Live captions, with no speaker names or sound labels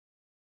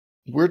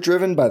We're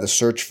driven by the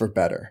search for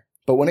better.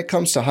 But when it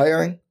comes to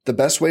hiring, the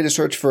best way to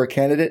search for a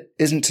candidate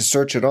isn't to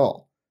search at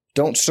all.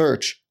 Don't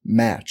search,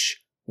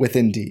 match with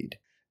Indeed.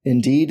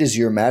 Indeed is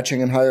your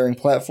matching and hiring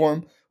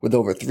platform with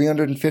over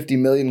 350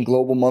 million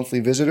global monthly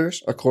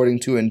visitors,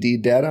 according to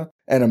Indeed data,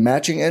 and a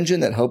matching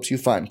engine that helps you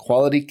find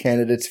quality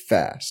candidates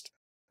fast.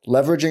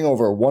 Leveraging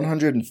over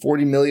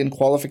 140 million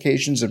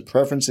qualifications and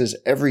preferences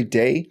every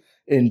day,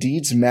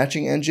 Indeed's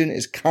matching engine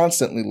is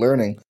constantly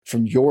learning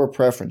from your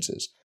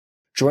preferences.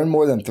 Join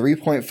more than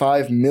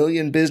 3.5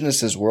 million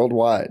businesses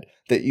worldwide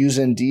that use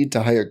Indeed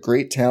to hire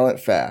great talent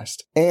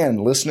fast.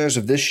 And listeners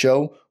of this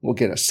show will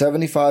get a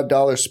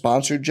 $75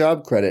 sponsored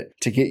job credit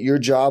to get your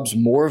jobs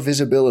more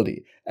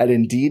visibility at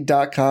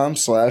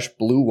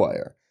Indeed.com/Blue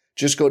Wire.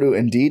 Just go to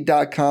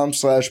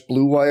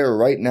Indeed.com/Blue Wire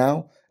right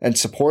now and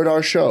support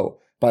our show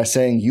by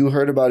saying you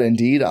heard about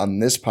Indeed on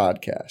this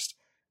podcast.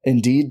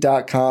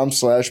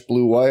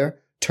 Indeed.com/Blue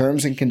Wire.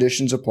 Terms and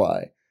conditions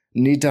apply.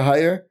 Need to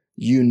hire?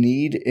 You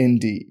need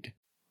Indeed.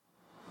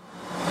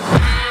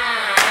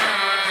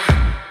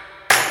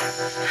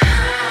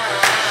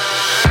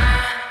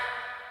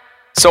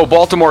 So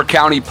Baltimore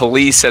County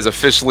Police has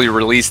officially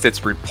released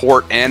its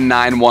report and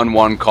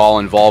 911 call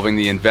involving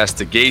the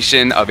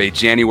investigation of a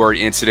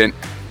January incident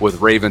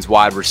with Ravens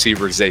wide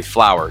receiver Zay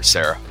Flowers,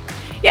 Sarah.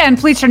 Yeah, and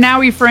police are now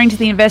referring to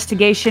the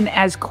investigation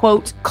as,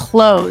 quote,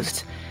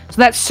 closed. So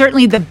that's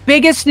certainly the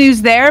biggest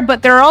news there,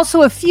 but there are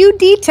also a few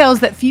details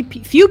that few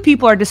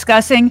people are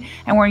discussing,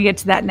 and we're going to get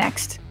to that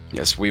next.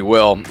 Yes, we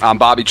will. I'm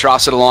Bobby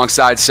Trossett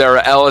alongside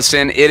Sarah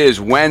Ellison. It is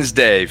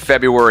Wednesday,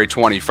 February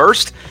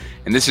 21st.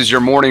 And this is your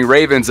morning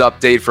Ravens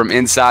update from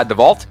inside the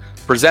vault,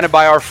 presented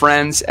by our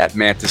friends at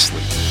Mantis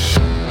Sleep.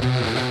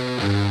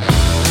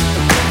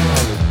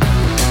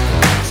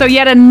 So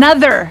yet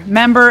another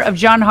member of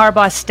John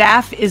Harbaugh's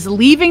staff is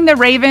leaving the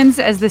Ravens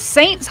as the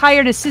Saints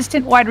hired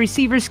assistant wide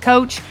receivers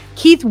coach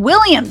Keith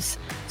Williams.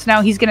 So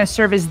now he's going to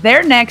serve as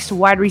their next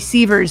wide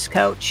receivers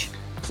coach.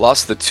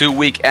 Plus, the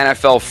 2-week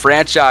NFL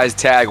franchise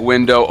tag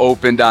window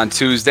opened on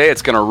Tuesday.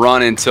 It's going to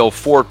run until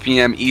 4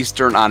 p.m.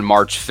 Eastern on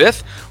March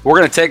 5th. We're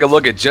going to take a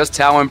look at just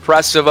how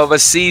impressive of a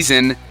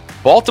season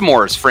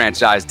Baltimore's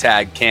franchise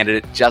tag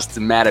candidate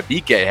Justin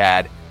Madubuike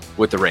had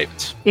with the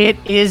Ravens. It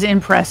is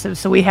impressive.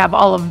 So we have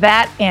all of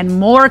that and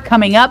more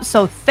coming up.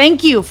 So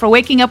thank you for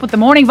waking up with the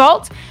Morning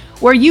Vault,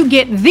 where you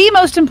get the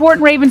most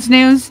important Ravens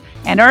news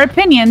and our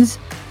opinions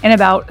in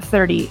about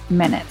 30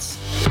 minutes.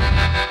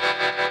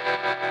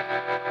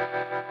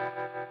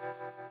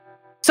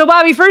 So,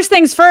 Bobby, first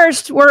things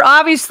first, we're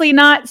obviously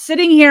not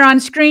sitting here on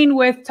screen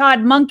with Todd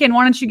Monken.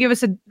 Why don't you give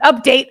us an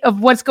update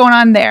of what's going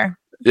on there?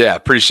 Yeah,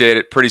 appreciate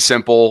it. Pretty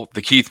simple.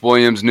 The Keith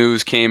Williams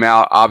news came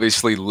out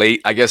obviously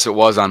late. I guess it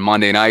was on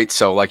Monday night.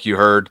 So like you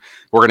heard,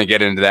 we're going to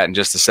get into that in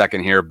just a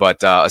second here.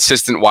 But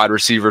assistant wide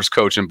receivers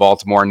coach in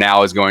Baltimore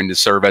now is going to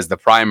serve as the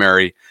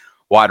primary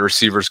wide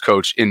receivers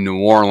coach in New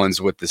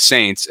Orleans with the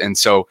Saints. And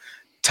so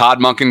Todd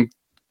Monken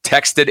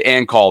texted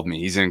and called me.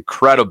 He's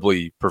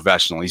incredibly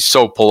professional. He's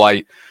so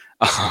polite.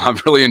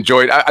 I've really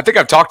enjoyed. I think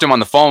I've talked to him on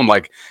the phone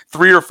like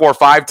 3 or 4 or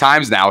 5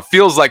 times now. It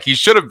feels like he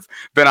should have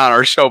been on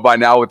our show by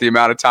now with the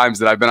amount of times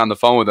that I've been on the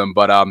phone with him.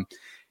 But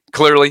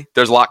clearly,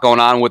 there's a lot going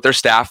on with their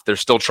staff. They're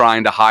still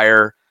trying to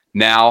hire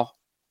now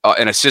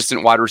an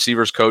assistant wide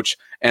receivers coach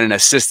and an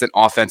assistant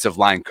offensive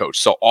line coach.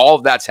 So all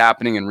of that's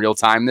happening in real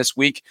time this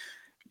week.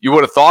 You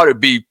would have thought it'd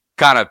be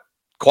kind of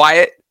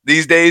quiet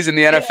these days in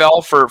the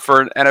NFL for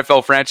an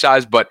NFL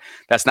franchise, but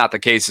that's not the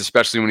case,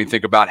 especially when you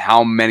think about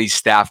how many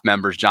staff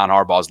members John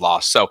Harbaugh's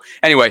lost. So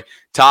anyway,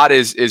 Todd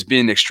is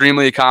being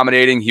extremely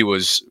accommodating. He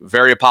was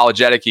very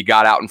apologetic. He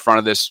got out in front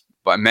of this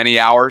by many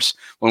hours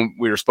when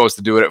we were supposed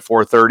to do it at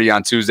 4:30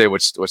 on Tuesday,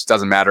 which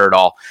doesn't matter at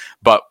all.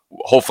 But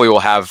hopefully we'll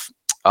have,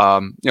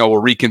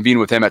 we'll reconvene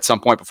with him at some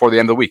point before the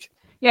end of the week.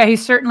 Yeah,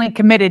 he's certainly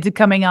committed to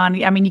coming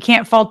on. I mean, you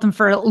can't fault him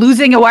for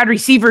losing a wide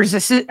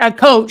receivers a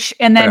coach,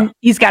 and then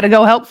he's got to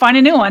go help find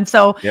a new one.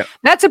 So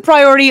that's a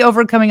priority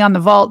over coming on the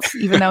vault,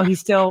 even though he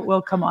still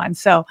will come on.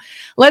 So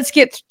let's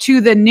get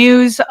to the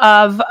news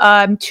of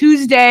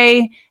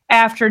Tuesday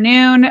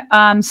afternoon.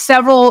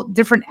 Several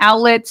different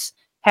outlets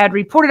had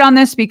reported on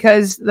this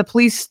because the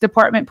police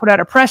department put out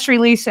a press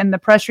release, and the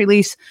press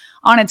release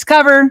on its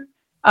cover,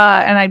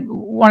 and I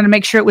wanted to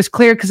make sure it was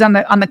clear because on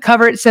the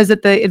cover it says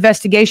that the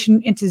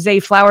investigation into Zay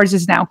Flowers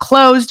is now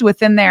closed.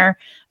 Within their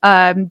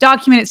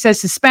document it says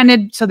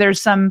suspended, so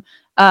there's some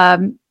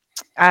some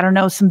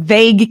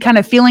vague kind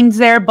of feelings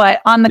there, but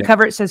on the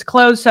cover it says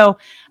closed. So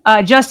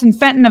Justin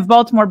Fenton of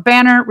Baltimore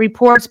Banner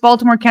reports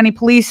Baltimore County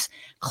Police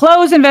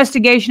close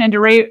investigation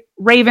into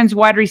Ravens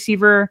wide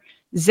receiver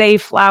Zay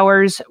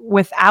Flowers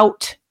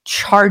without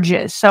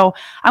charges. So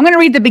I'm going to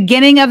read the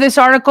beginning of this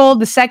article.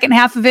 The second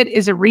half of it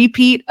is a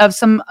repeat of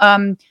some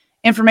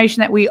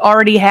information that we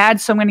already had.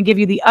 So I'm going to give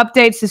you the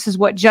updates. This is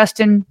what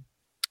Justin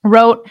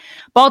wrote.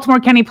 Baltimore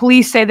County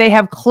Police say they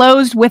have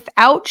closed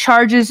without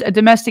charges a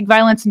domestic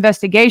violence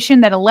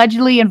investigation that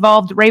allegedly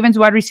involved Ravens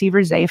wide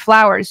receiver Zay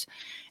Flowers.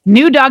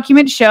 New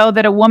documents show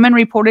that a woman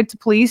reported to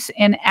police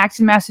in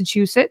Acton,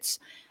 Massachusetts,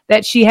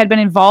 that she had been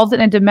involved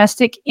in a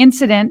domestic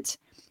incident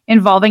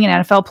involving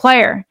an NFL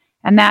player,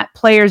 and that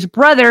player's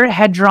brother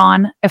had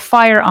drawn a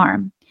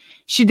firearm.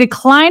 She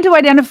declined to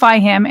identify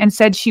him and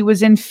said she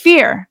was in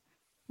fear,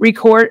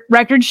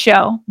 records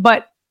show,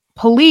 but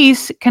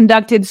police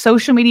conducted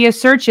social media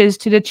searches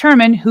to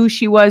determine who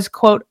she was,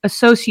 quote,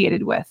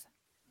 associated with.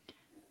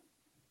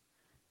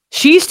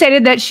 She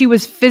stated that she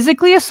was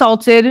physically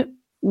assaulted,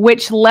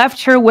 which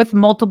left her with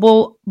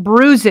multiple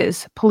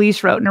bruises,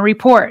 police wrote in a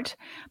report.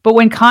 But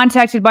when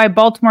contacted by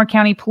Baltimore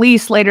County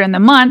Police later in the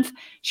month,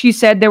 she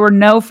said there were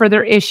no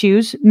further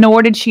issues,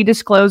 nor did she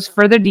disclose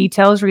further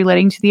details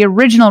relating to the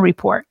original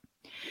report.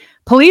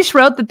 Police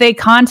wrote that they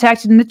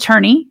contacted an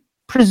attorney,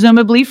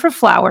 presumably for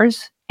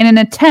Flowers, in an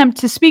attempt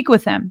to speak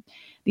with him.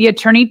 The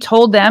attorney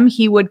told them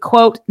he would,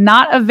 quote,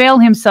 not avail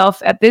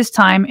himself at this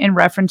time in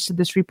reference to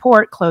this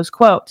report, close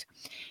quote.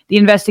 The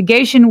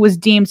investigation was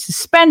deemed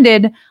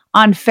suspended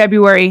on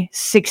February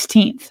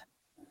 16th.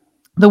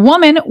 The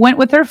woman went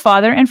with her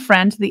father and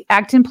friend to the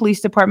Acton Police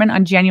Department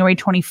on January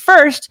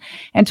 21st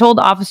and told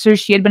officers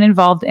she had been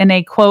involved in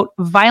a, quote,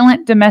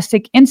 violent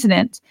domestic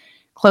incident,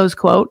 close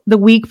quote, the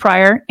week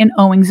prior in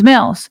Owings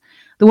Mills.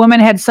 The woman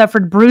had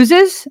suffered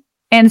bruises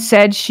and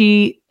said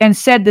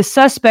the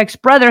suspect's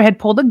brother had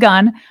pulled a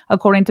gun,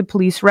 according to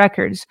police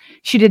records.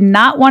 She did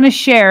not want to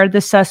share the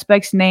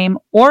suspect's name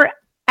or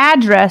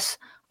address,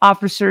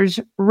 officers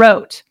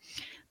wrote.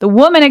 The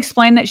woman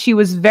explained that she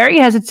was very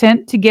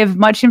hesitant to give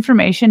much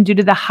information due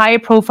to the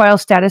high-profile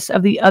status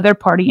of the other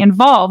party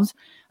involved,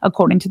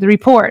 according to the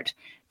report.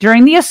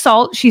 During the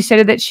assault, she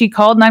stated that she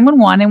called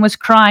 911 and was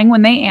crying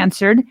when they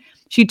answered.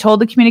 She told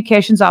the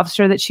communications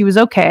officer that she was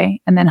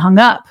okay and then hung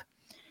up.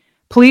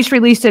 Police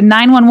released a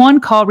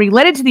 911 call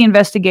related to the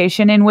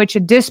investigation in which a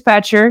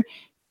dispatcher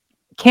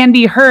can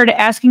be heard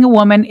asking a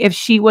woman if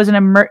she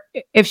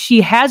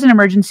has an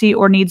emergency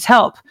or needs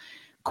help.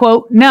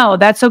 Quote, no,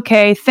 that's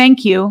okay.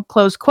 Thank you.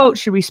 Close quote,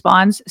 she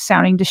responds,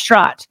 sounding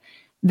distraught.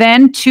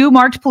 Then 2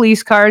 marked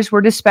police cars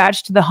were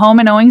dispatched to the home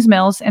in Owings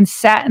Mills and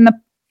sat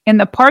in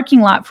the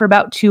parking lot for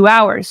about 2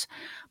 hours.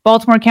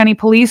 Baltimore County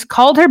Police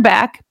called her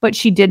back, but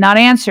she did not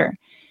answer.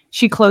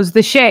 She closed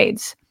the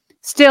shades.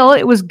 Still,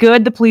 it was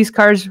good the police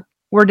cars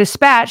were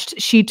dispatched,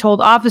 she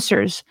told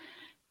officers.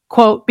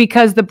 Quote,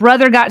 because the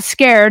brother got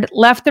scared,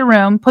 left the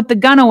room, put the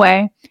gun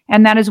away,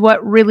 and that is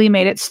what really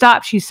made it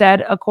stop, she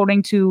said,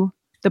 according to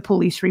the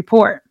police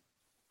report.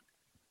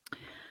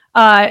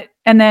 And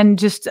then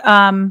just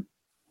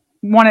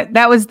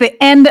that was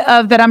the end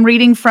of that. I'm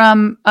reading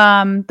from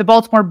the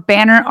Baltimore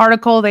Banner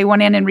article. They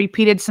went in and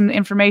repeated some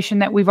information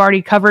that we've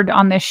already covered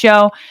on this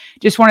show.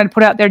 Just wanted to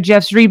put out there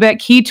Jeff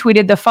Zrebeck. He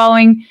tweeted the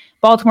following: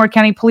 Baltimore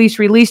County Police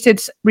released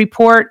its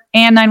report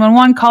and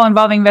 911 call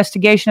involving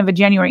investigation of a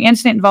January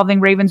incident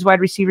involving Ravens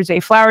wide receiver Zay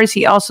Flowers.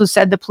 He also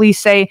said the police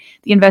say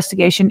the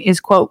investigation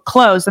is, quote,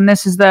 closed. And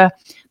this is the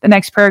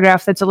next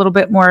paragraph that's a little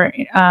bit more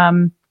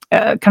kind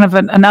of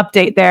an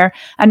update there.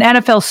 An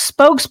NFL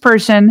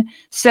spokesperson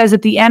says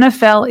that the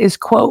NFL is,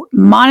 quote,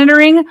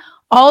 monitoring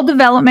all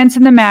developments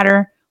in the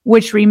matter,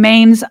 which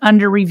remains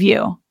under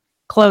review,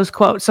 close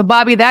quote. So,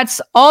 Bobby,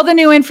 that's all the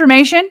new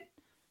information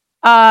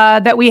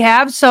that we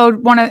have. So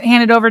want to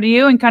hand it over to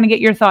you and kind of get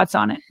your thoughts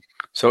on it.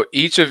 So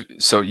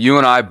you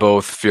and I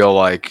both feel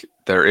like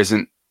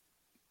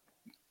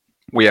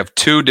we have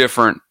 2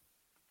 different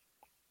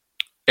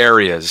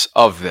areas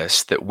of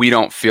this that we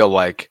don't feel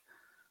like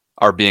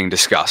are being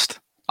discussed.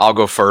 I'll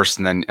go first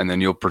and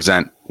then you'll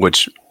present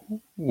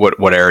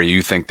what area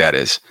you think that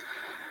is.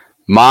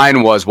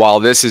 Mine was,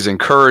 while this is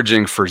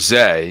encouraging for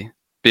Zay,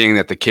 being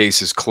that the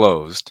case is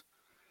closed,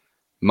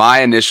 my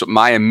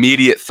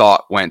immediate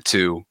thought went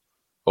to,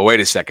 well,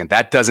 wait a second,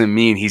 that doesn't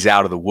mean he's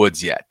out of the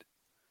woods yet.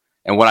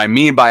 And what I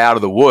mean by out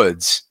of the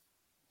woods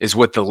is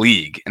with the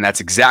league. And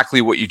that's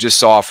exactly what you just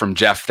saw from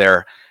Jeff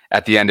there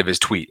at the end of his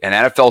tweet. An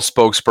NFL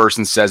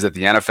spokesperson says that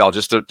the NFL,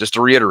 just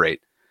to reiterate,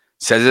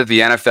 says that the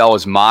NFL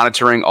is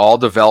monitoring all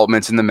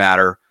developments in the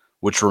matter,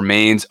 which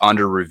remains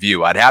under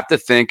review. I'd have to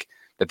think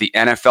that the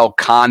NFL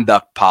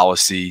conduct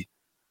policy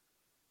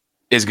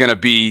is going to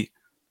be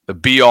the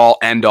be-all,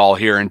 end-all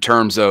here in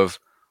terms of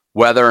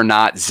whether or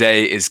not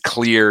Zay is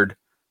cleared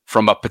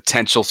from a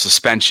potential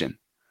suspension.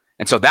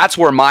 And so that's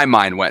where my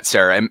mind went,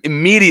 Sarah. And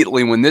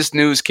immediately when this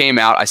news came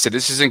out, I said,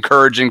 this is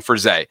encouraging for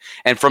Zay.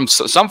 And from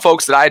some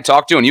folks that I had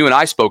talked to, and you and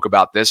I spoke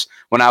about this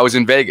when I was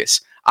in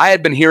Vegas, I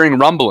had been hearing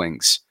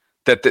rumblings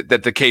that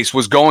the case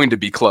was going to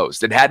be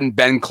closed. It hadn't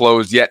been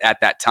closed yet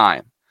at that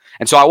time.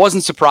 And so I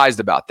wasn't surprised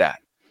about that.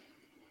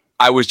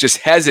 I was just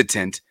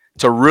hesitant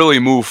to really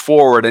move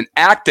forward and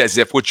act as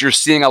if, which you're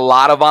seeing a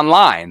lot of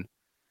online,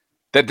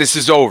 that this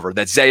is over,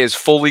 that Zay is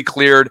fully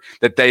cleared,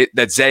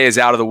 that Zay is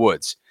out of the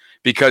woods.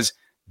 Because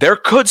there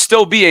could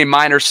still be a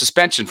minor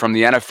suspension from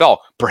the NFL,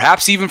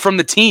 perhaps even from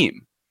the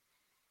team.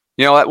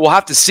 You know, we'll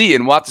have to see,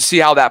 and we'll have to see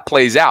how that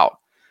plays out.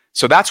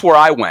 So that's where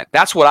I went.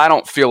 That's what I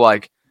don't feel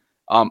like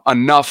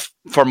enough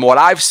from what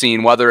I've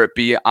seen, whether it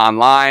be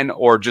online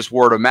or just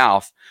word of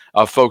mouth,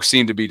 folks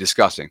seem to be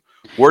discussing.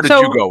 Where did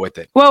you go with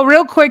it? Well,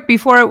 real quick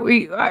before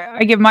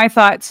I give my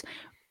thoughts,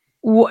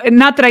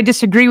 not that I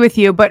disagree with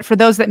you, but for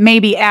those that may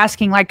be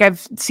asking, like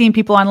I've seen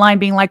people online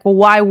being like, well,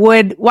 why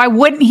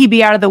wouldn't he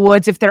be out of the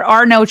woods if there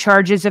are no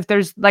charges, if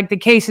there's like the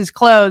case is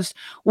closed,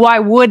 why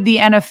would the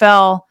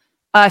NFL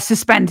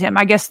suspend him?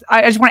 I guess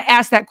I just want to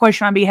ask that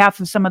question on behalf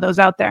of some of those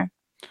out there.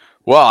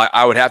 Well,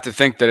 I would have to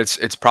think that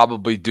it's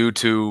probably due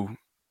to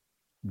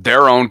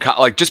their own,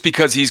 like just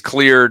because he's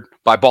cleared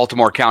by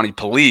Baltimore County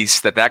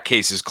Police that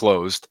case is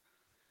closed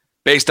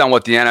based on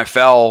what the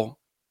NFL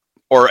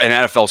or an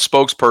NFL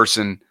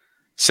spokesperson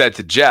said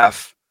to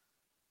Jeff,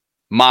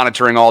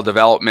 monitoring all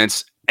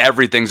developments,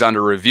 everything's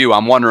under review.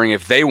 I'm wondering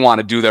if they want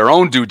to do their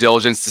own due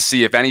diligence to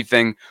see if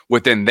anything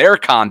within their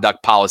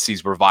conduct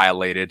policies were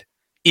violated,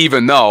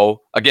 even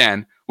though,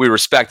 again, we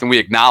respect and we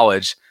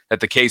acknowledge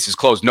that the case is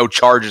closed. No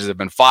charges have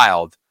been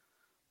filed.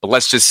 But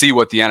let's just see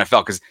what the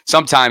NFL, because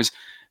sometimes,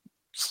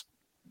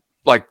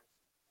 like,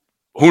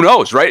 who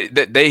knows, right?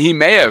 He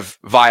may have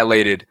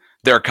violated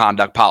their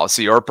conduct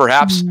policy, or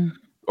perhaps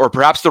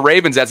the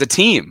Ravens as a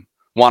team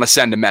want to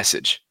send a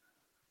message,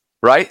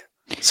 right?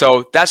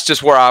 So that's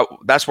just where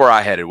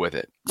I headed with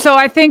it. So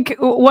I think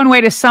one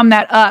way to sum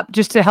that up,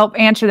 just to help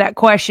answer that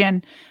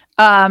question,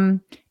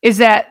 is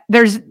that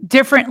there's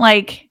different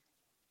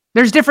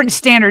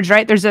standards,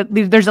 right? There's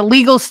a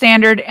legal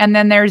standard, and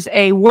then there's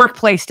a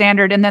workplace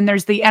standard, and then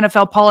there's the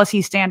NFL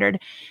policy standard.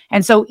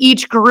 And so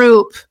each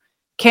group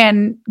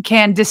can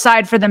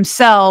decide for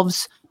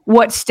themselves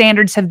what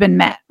standards have been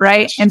met,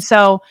 right? And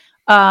so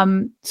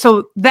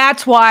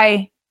that's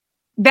why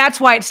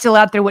it's still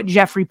out there what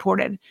Jeff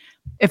reported,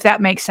 if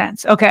that makes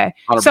sense. Okay.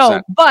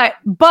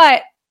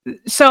 100%.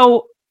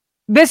 So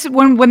this,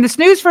 when this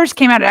news first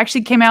came out, it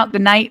actually came out the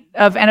night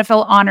of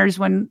NFL honors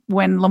when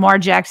Lamar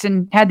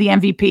Jackson had the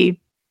MVP,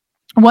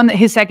 won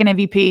his second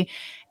MVP.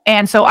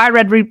 And so I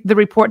read the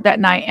report that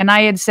night, and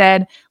I had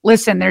said,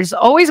 listen, there's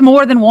always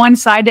more than one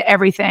side to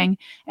everything.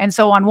 And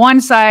so on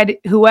one side,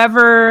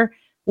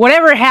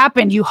 whatever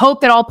happened, you hope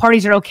that all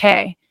parties are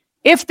okay.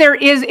 If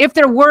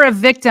there were a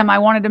victim, I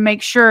wanted to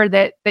make sure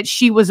that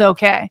she was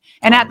okay.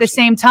 And at the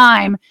same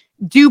time,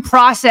 due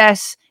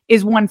process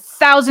is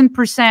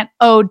 1,000%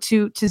 owed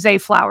to Zay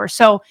Flowers.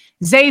 So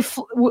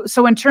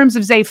in terms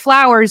of Zay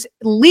Flowers,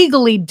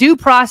 legally due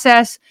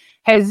process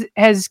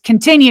has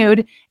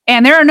continued,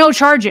 and there are no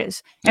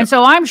charges. Yep. And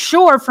so I'm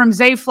sure from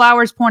Zay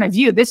Flowers' point of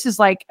view, this is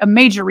like a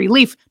major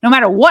relief. No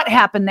matter what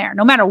happened there,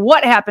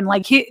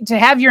 like to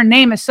have your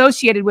name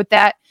associated with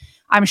that,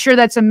 I'm sure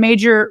that's a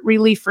major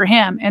relief for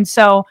him. And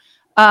so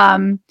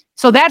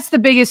that's the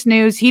biggest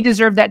news. He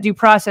deserved that due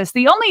process.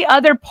 The only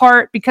other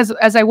part, because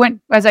as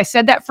I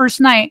said that first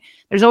night,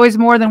 there's always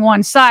more than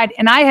one side,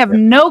 and I have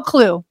no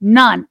clue,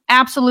 none,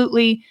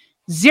 absolutely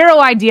zero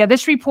idea.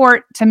 This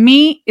report to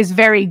me is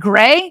very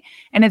gray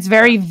and it's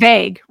very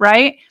vague,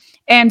 right?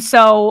 And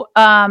so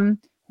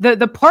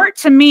the part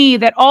to me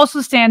that also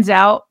stands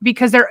out,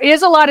 because there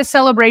is a lot of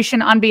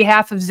celebration on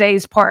behalf of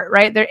Zay's part,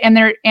 right? And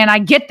I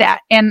get that,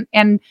 and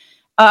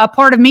a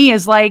part of me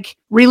is like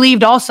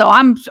relieved also.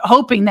 I'm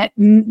hoping that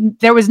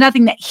there was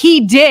nothing that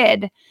he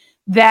did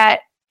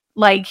that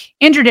like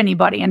injured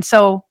anybody. And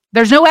so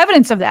there's no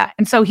evidence of that.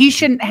 And so he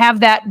shouldn't have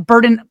that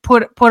burden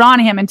put on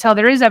him until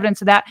there is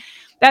evidence of that.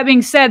 That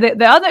being said,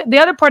 the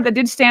other part that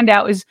did stand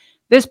out is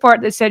this part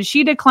that said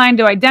she declined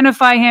to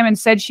identify him and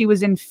said she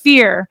was in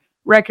fear,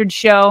 records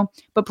show,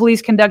 but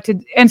police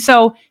conducted. And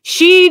so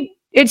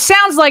it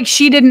sounds like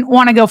she didn't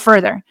want to go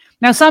further.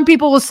 Now, some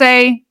people will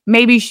say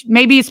maybe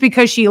it's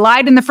because she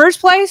lied in the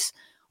first place,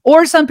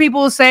 or some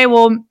people will say,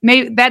 well,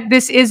 maybe that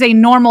this is a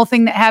normal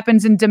thing that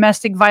happens in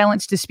domestic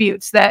violence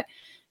disputes, that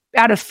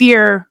out of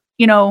fear,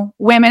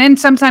 women and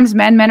sometimes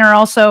men are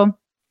also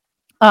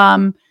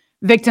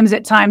victims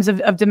at times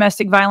of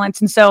domestic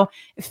violence. And so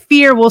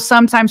fear will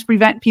sometimes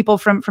prevent people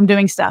from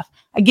doing stuff.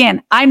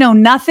 Again, I know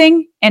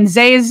nothing, and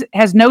Zay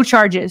has no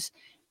charges,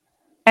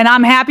 and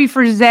I'm happy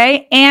for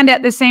Zay. And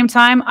at the same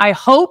time, I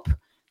hope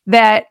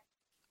that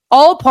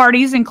all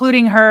parties,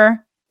 including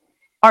her,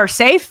 are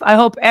safe. I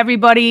hope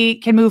everybody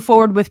can move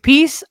forward with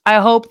peace. I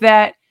hope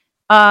that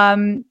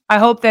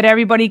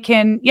everybody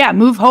can,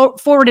 move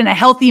forward in a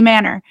healthy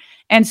manner.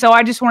 And so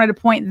I just wanted to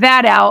point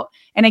that out.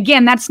 And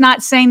again, that's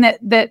not saying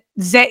that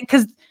Zay,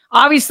 because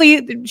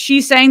obviously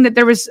she's saying that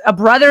there was a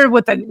brother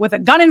with a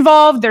gun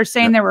involved. They're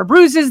saying there were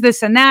bruises,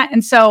 this and that.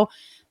 And so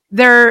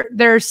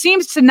there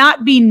seems to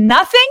not be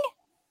nothing.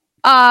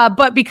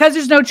 But because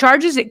there's no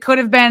charges, it could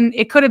have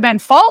been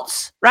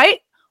false, right?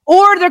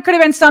 Or there could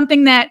have been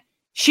something that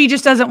she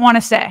just doesn't want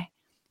to say.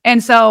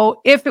 And so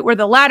if it were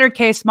the latter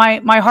case,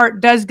 my heart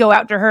does go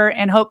out to her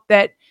and hope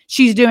that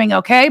she's doing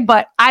okay.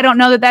 But I don't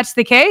know that that's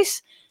the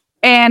case.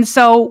 And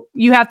so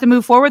you have to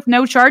move forward with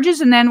no charges,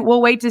 and then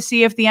we'll wait to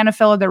see if the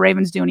NFL or the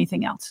Ravens do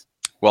anything else.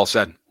 Well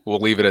said. We'll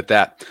leave it at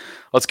that.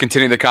 Let's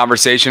continue the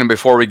conversation. And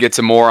before we get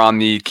to more on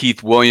the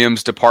Keith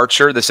Williams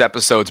departure, this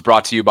episode's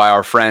brought to you by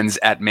our friends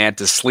at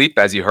Mantis Sleep.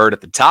 As you heard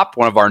at the top,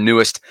 one of our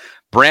newest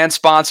brand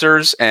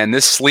sponsors, and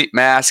this sleep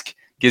mask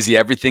gives you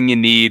everything you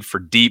need for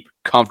deep,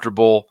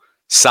 comfortable,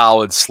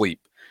 solid sleep.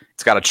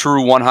 It's got a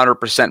true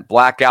 100%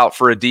 blackout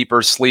for a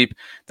deeper sleep.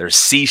 There's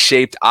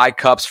C-shaped eye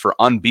cups for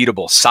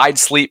unbeatable side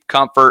sleep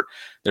comfort.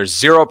 There's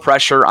zero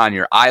pressure on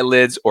your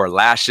eyelids or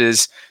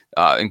lashes.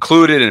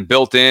 Included and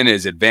built in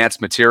is advanced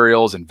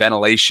materials and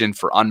ventilation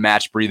for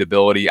unmatched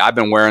breathability. I've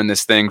been wearing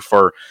this thing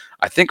for,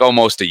 I think,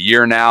 almost a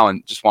year now,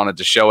 and just wanted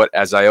to show it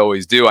as I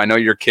always do. I know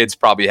your kids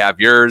probably have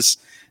yours.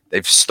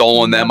 They've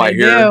stolen them, I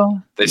hear.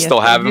 They still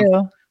have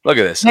them. Look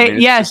at this.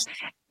 Yes.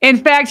 In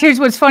fact, here's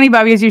what's funny,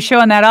 Bobby, as you're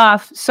showing that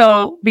off.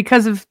 So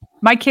because of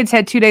my kids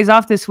had 2 days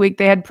off this week,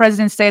 they had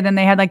President's Day, then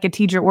they had like a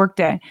teacher work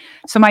day.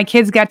 So my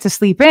kids got to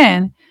sleep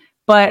in,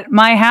 but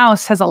my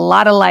house has a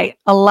lot of light.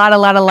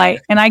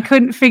 And I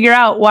couldn't figure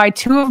out why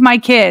 2 of my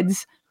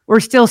kids were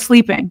still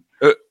sleeping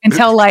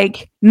until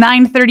like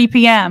 9:30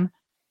 p.m.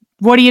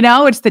 What do you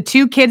know? It's the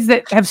 2 kids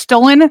that have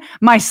stolen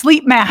my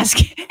sleep mask.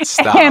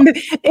 Stop. And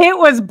it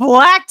was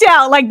blacked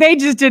out. Like they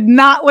just did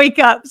not wake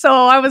up.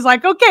 So I was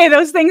like, okay,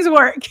 those things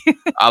work.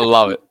 I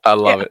love it. I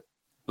love it.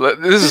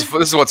 This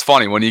is what's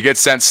funny. When you get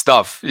sent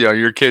stuff,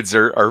 your kids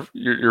are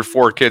your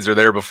 4 kids are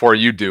there before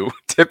you do.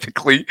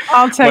 Typically,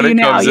 I'll tell you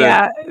now.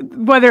 Yeah,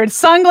 whether it's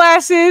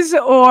sunglasses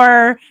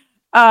or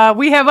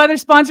we have other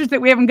sponsors that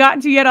we haven't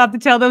gotten to yet. I'll have to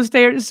tell those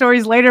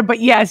stories later.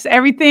 But yes,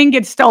 everything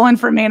gets stolen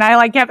from me, and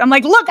I'm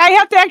like, look, I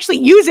have to actually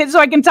use it so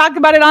I can talk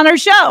about it on our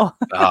show.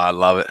 I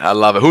love it. I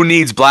love it. Who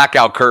needs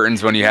blackout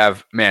curtains when you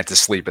have Manta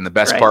Sleep? And the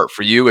best part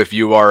for you, if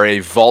you are a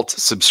Vault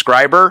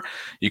subscriber,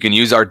 you can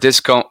use our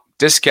discount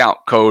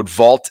code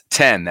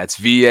VAULT10. That's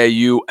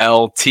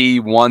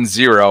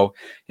VAULT10.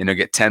 And you'll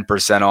get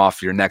 10%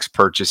 off your next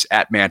purchase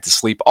at Manta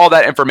Sleep. All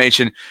that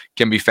information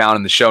can be found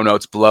in the show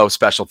notes below.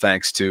 Special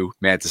thanks to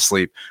Manta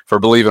Sleep for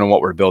believing in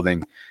what we're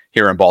building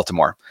here in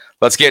Baltimore.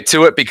 Let's get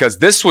to it, because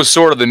this was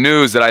sort of the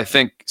news that I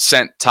think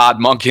sent Todd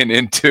Monken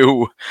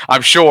into,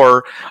 I'm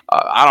sure,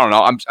 I don't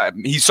know.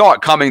 He saw it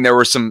coming. There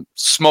was some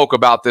smoke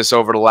about this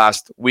over the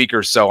last week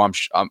or so, I'm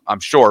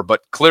sure.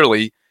 But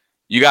clearly,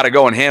 you got to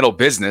go and handle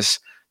business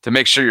to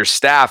make sure your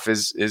staff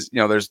is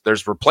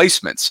there's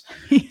replacements.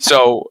 Yeah.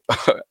 So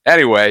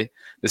anyway,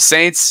 the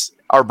Saints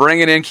are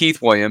bringing in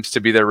Keith Williams to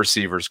be their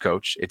receivers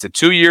coach. It's a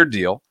 2-year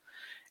deal.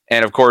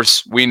 And of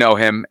course, we know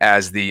him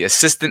as the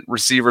assistant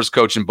receivers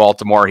coach in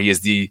Baltimore. He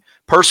is the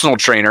personal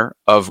trainer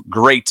of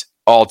great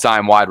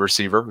all-time wide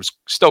receiver who's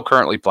still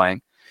currently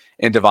playing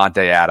in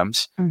Davante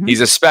Adams. Mm-hmm. He's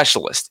a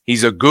specialist.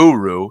 He's a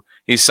guru.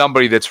 He's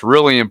somebody that's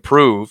really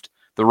improved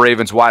the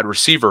Ravens wide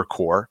receiver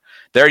core.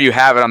 There you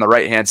have it on the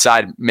right-hand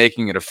side,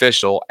 making it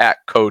official at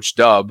Coach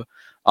Dub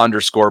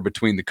 _,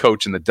 between the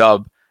coach and the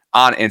Dub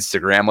on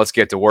Instagram. Let's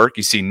get to work.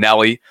 You see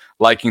Nelly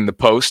liking the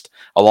post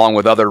along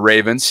with other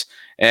Ravens.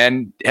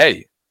 And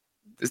hey,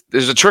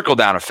 there's a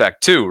trickle-down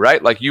effect too,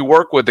 right? Like, you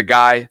work with a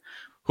guy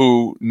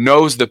who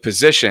knows the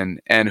position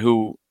and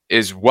who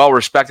is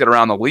well-respected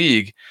around the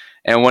league.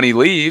 And when he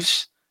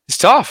leaves, it's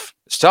tough.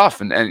 It's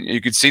tough. And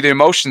you could see the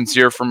emotions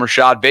here from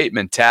Rashad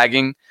Bateman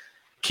tagging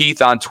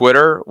Keith on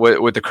Twitter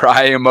with the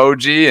cry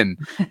emoji and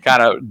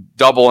kind of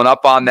doubling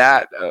up on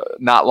that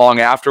not long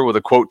after with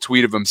a quote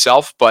tweet of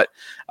himself. But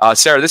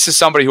Sarah, this is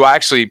somebody who I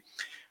actually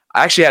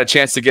had a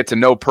chance to get to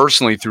know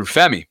personally through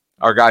Femi,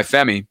 our guy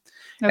Femi.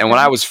 Okay. And when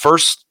I was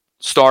first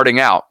starting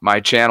out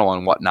my channel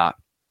and whatnot,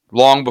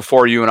 long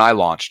before you and I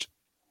launched,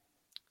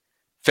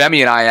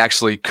 Femi and I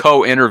actually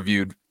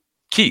co-interviewed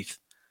Keith.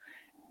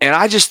 And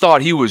I just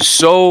thought he was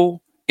so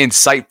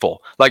insightful.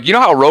 Like, you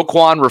know how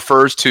Roquan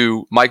refers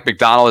to Mike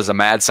McDonald as a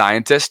mad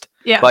scientist?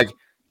 Yeah. Like,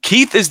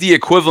 Keith is the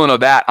equivalent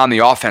of that on the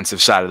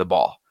offensive side of the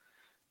ball.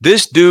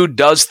 This dude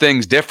does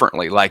things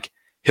differently. Like,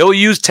 he'll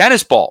use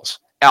tennis balls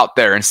out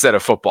there instead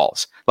of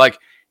footballs. Like,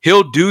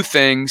 he'll do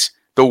things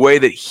the way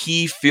that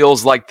he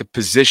feels like the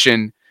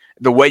position,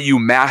 the way you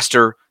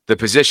master the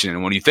position.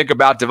 And when you think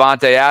about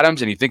Davante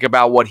Adams and you think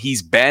about what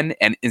he's been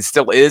and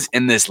still is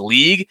in this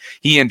league,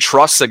 he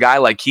entrusts a guy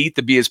like Keith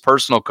to be his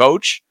personal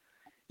coach.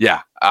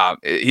 Yeah,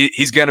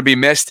 he's going to be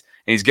missed,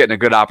 and he's getting a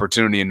good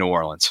opportunity in New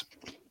Orleans.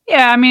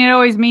 Yeah, I mean, it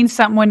always means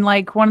something when,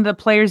 like, one of the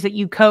players that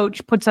you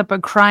coach puts up a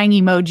crying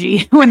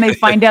emoji when they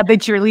find out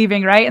that you're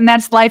leaving, right? And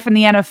that's life in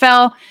the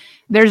NFL.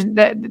 There's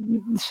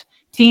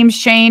teams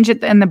change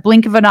in the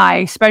blink of an eye,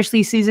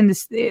 especially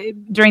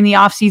during the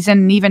offseason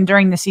and even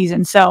during the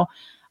season. So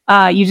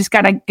you just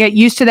got to get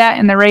used to that,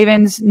 and the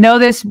Ravens know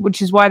this,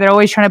 which is why they're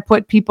always trying to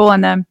put people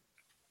in the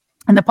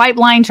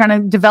pipeline, trying to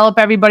develop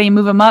everybody and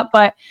move them up.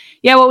 But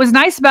yeah, what was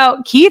nice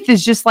about Keith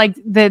is just like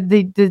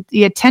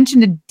the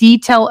attention to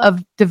detail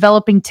of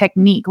developing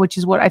technique, which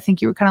is what I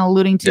think you were kind of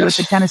alluding to with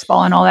the tennis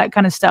ball and all that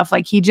kind of stuff.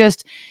 Like, he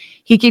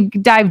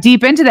could dive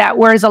deep into that.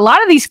 Whereas a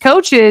lot of these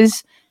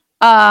coaches,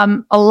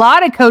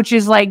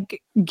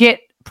 like get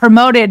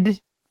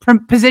promoted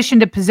from position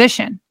to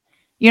position.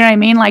 You know what I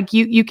mean? Like,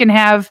 you can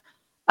have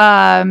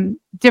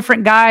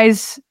different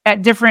guys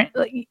at different,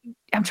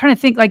 I'm trying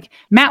to think, like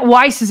Matt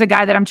Weiss is a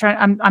guy that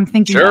I'm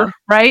thinking of,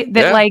 right?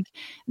 That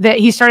that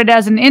he started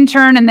as an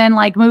intern and then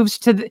like moves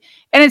to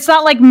and it's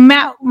not like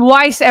Matt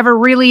Weiss ever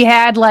really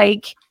had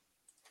like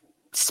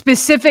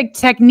specific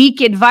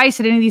technique advice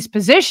at any of these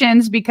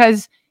positions,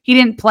 because He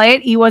didn't play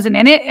it. He wasn't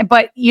in it.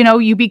 But,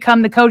 you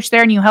become the coach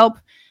there and you help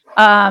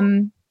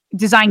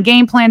design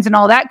game plans and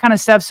all that kind of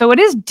stuff. So it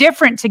is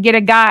different to get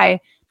a guy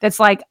that's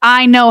like,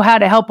 I know how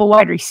to help a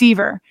wide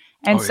receiver.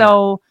 And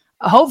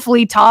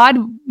hopefully Todd,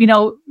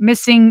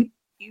 missing,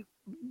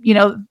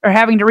 or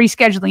having to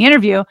reschedule the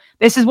interview,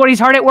 this is what he's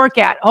hard at work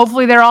at.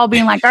 Hopefully they're all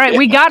being like, all right,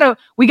 we got a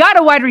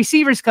wide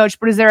receivers coach,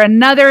 but is there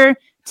another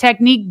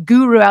technique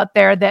guru out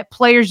there that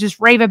players just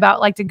rave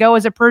about, like to go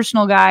as a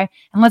personal guy,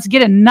 and let's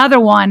get another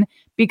one,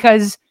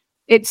 because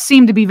it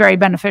seemed to be very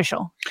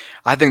beneficial.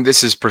 I think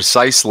this is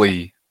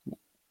precisely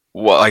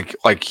what,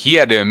 like he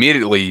had to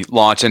immediately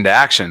launch into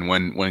action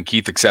when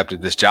Keith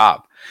accepted this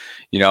job,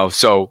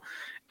 so,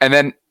 and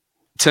then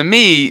to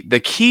me, the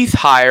Keith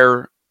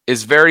hire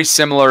is very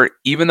similar,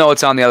 even though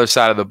it's on the other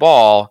side of the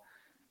ball,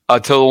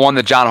 to the one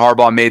that John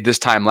Harbaugh made this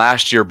time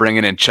last year,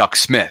 bringing in Chuck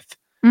Smith.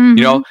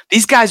 Mm-hmm.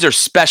 These guys are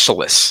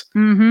specialists.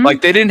 Mm-hmm.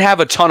 Like, they didn't have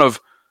a ton of,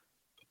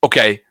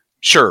 okay,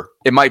 sure,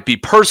 it might be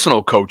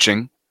personal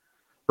coaching,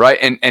 right?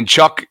 And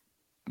Chuck,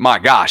 my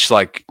gosh,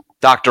 like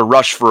Dr.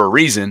 Rush for a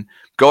reason.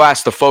 Go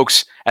ask the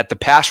folks at the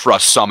Pass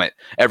Rush Summit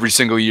every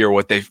single year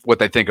what they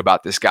think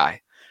about this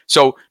guy.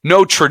 So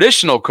no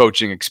traditional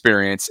coaching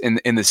experience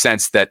in the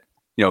sense that,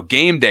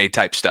 game day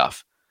type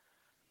stuff.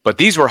 But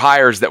these were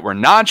hires that were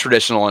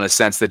non-traditional in a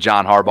sense that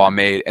John Harbaugh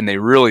made, and they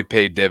really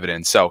paid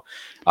dividends. So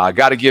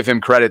got to give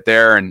him credit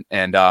there. And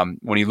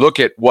when you look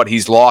at what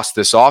he's lost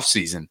this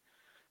offseason,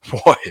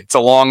 boy, it's a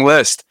long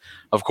list.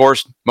 Of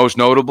course, most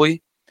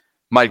notably,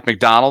 Mike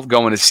McDonald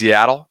going to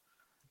Seattle.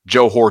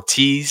 Joe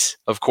Ortiz,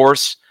 of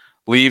course,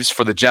 leaves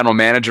for the general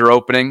manager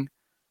opening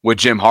with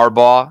Jim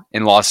Harbaugh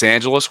in Los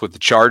Angeles with the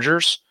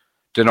Chargers.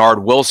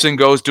 Denard Wilson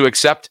goes to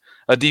accept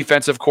a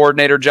defensive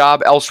coordinator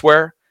job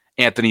elsewhere.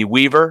 Anthony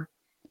Weaver,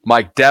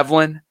 Mike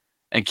Devlin,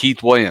 and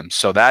Keith Williams.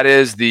 So that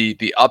is the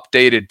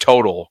updated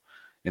total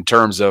in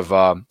terms of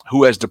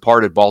who has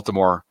departed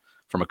Baltimore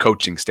from a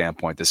coaching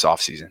standpoint this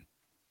offseason.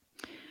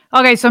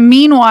 Okay, so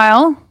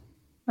meanwhile,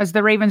 as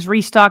the Ravens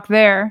restock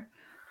there,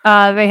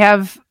 they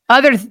have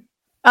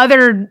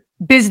other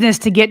business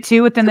to get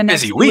to within the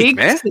next busy week,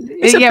 man.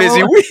 It's a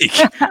busy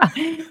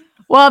week.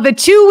 Well, the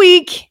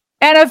 2-week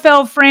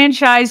NFL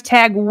franchise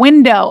tag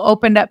window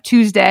opened up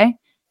Tuesday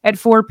at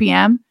 4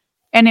 p.m.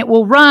 and it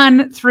will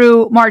run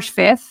through March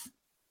 5th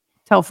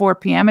till 4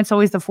 p.m. It's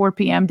always the 4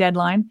 p.m.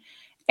 deadline.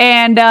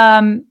 And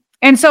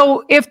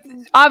so if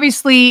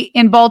obviously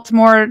in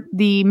Baltimore,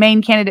 the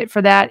main candidate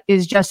for that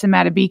is Justin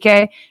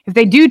Madubuike. If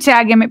they do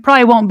tag him, it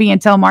probably won't be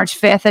until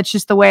March 5th. That's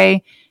just the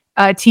way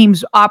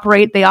teams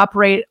operate. They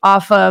operate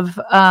off of,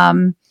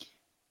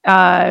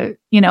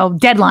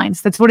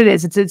 deadlines. That's what it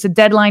is. It's a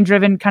deadline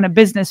driven kind of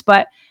business.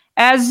 But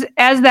as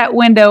that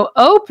window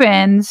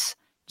opens,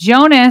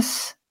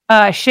 Jonas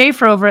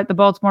Schaefer over at the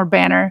Baltimore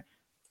Banner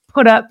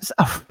put up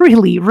a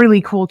really,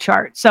 really cool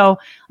chart. So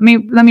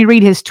let me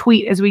read his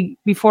tweet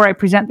before I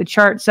present the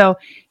chart. So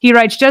he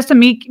writes,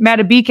 Justin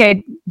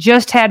Madubuike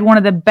just had one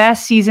of the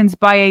best seasons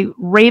by a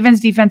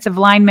Ravens defensive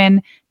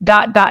lineman, ...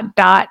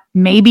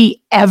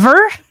 maybe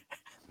ever.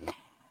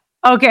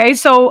 Okay.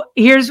 So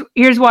here's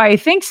why he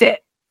thinks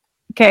it.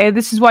 Okay.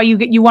 This is why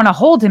you want to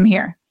hold him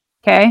here.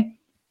 Okay.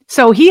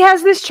 So he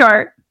has this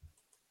chart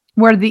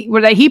where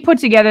he put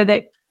together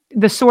that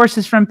the source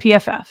is from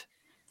PFF.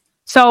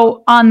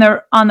 So on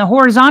the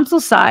horizontal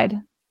side,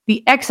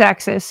 the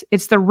x-axis,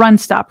 it's the run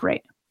stop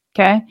rate,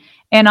 okay?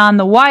 And on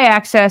the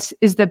y-axis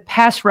is the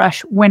pass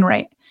rush win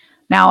rate.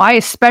 Now, I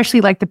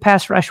especially like the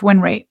pass rush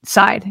win rate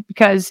side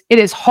because it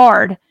is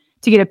hard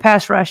to get a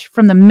pass rush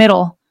from the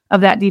middle of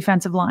that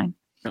defensive line.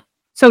 Yep.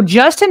 So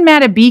Justin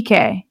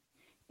Madubuike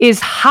is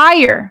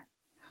higher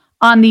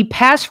on the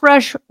pass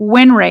rush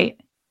win rate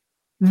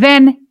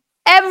than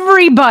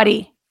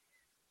everybody,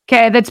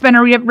 okay, that's been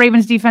a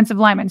Ravens defensive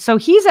lineman. So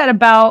he's at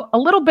about a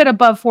little bit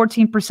above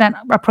 14%,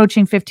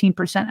 approaching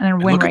 15% in a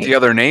win rate. Look at the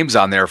other names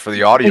on there for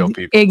the audio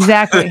people.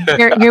 Exactly.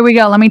 Here we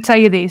go. Let me tell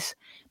you these.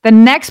 The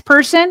next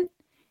person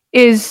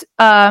is,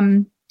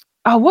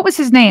 what was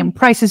his name?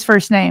 Price's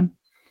first name.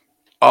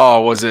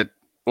 Oh, was it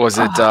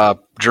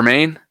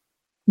Jermaine?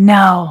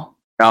 No.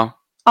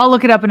 I'll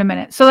look it up in a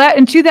minute. So that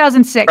in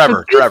 2006.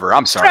 Trevor.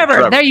 I'm sorry.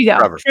 Trevor. There you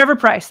go. Trevor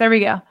Price. There we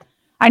go.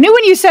 I knew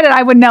when you said it,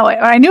 I would know it.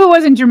 I knew it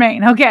wasn't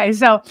Jermaine. Okay,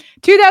 so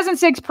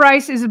 2006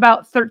 Price is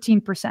about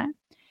 13%.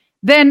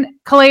 Then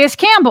Calais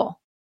Campbell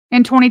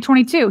in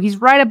 2022, he's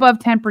right above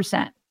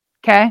 10%.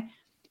 Okay,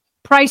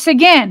 Price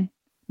again,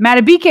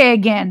 Madubuike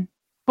again,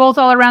 both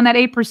all around that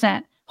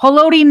 8%.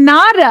 Haloti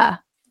Ngata,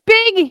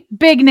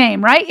 big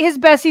name, right? His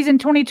best season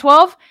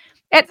 2012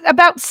 at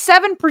about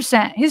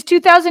 7%. His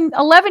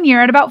 2011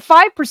 year at about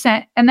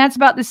 5%, and that's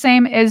about the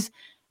same as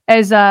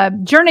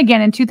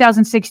Jernigan in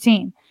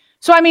 2016.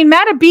 So,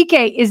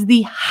 Madubuike is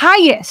the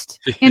highest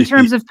in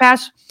terms of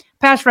pass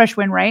rush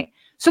win rate.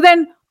 So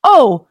then,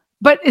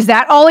 but is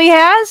that all he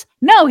has?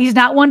 No, he's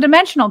not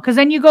one-dimensional, because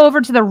then you go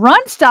over to the run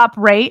stop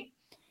rate,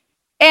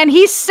 and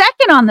he's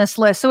second on this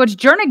list. So it's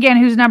Jernigan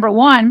who's number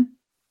one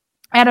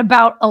at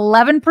about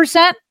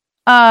 11%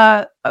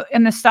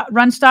 in the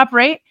run stop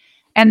rate,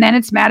 and then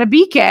it's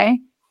Madubuike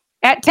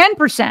at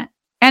 10%.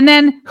 And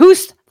then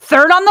who's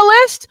third on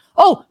the list?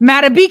 Oh,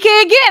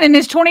 Matabike again in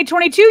his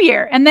 2022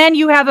 year. And then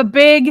you have a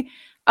big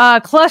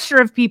cluster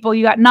of people.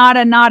 You got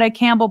Nada,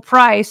 Campbell,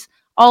 Price,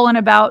 all in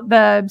about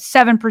the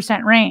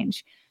 7%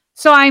 range.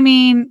 So, I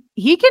mean,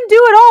 he can do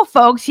it all,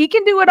 folks. He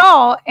can do it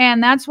all.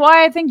 And that's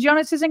why I think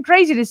Jonas isn't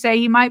crazy to say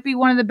he might be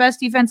one of the best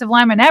defensive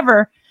linemen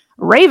ever.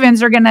 Ravens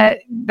they're gonna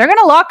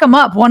lock him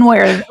up one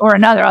way or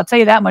another. I'll tell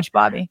you that much,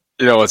 Bobby.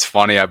 You know, it's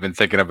funny. I've been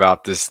thinking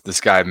about this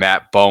guy,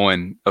 Matt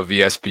Bowen of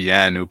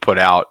ESPN, who put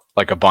out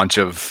like a bunch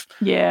of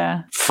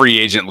free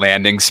agent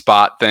landing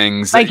spot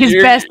things. Like his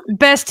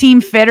best team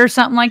fit or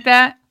something like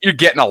that. You're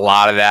getting a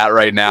lot of that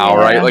right now,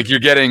 right? Like you're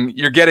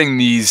getting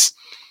these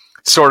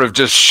sort of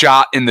just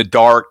shot in the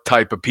dark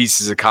type of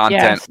pieces of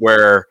content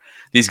where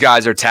these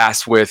guys are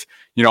tasked with,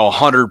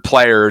 100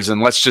 players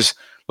and let's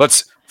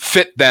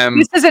fit them.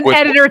 This is an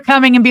editor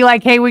coming and be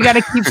like, hey, we got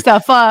to keep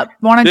stuff up.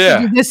 Why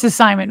don't you do this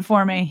assignment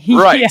for me?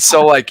 Right.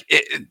 So like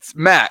it's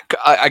Matt,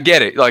 I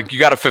get it. Like you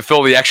got to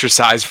fulfill the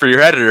exercise for your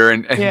editor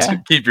and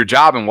to keep your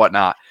job and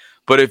whatnot.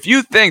 But if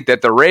you think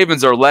that the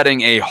Ravens are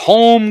letting a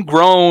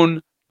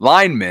homegrown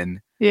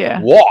lineman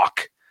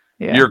walk,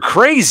 you're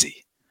crazy.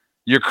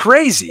 You're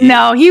crazy.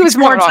 No, he was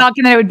more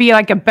talking that it would be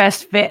like a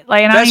best fit.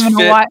 Like, and I don't even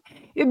know why.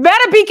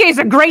 Matabike is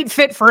a great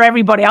fit for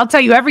everybody. I'll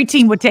tell you, every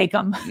team would take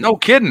him. No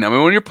kidding. I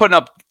mean, when you're putting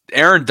up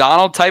Aaron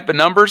Donald type of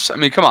numbers, I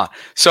mean, come on.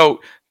 So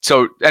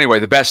anyway,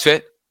 the best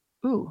fit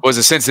was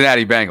the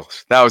Cincinnati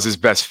Bengals. That was his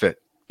best fit.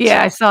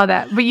 Yeah, so, I saw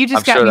that. But you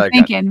just got me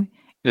thinking.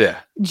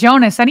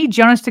 Jonas, I need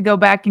Jonas to go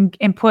back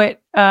and put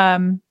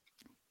Aaron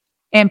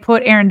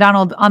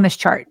Donald on this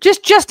chart.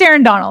 Just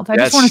Aaron Donald. I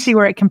just want to see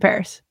where it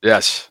compares.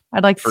 Yes.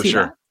 I'd like to see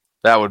sure. that.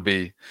 That would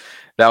be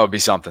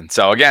something.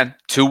 So again,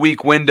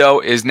 2-week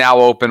window is now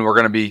open. We're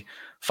going to be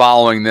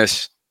following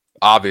this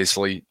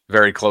obviously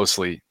very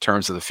closely in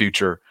terms of the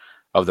future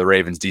of the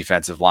Ravens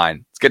defensive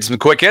line. Let's get some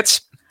quick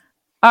hits.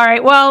 All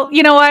right. Well,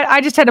 you know what? I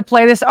just had to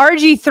play this.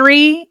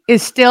 RG3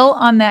 is still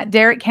on that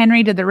Derrick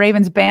Henry to the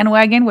Ravens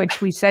bandwagon,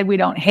 which we said we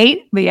don't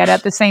hate, but yet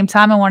at the same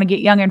time, I want to get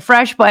young and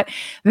fresh. But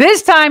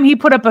this time he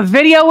put up a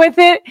video with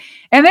it,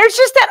 and there's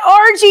just that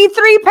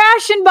RG3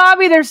 passion,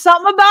 Bobby. There's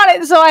something about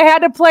it. So I had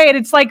to play it.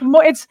 It's like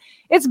more,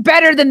 it's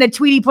better than the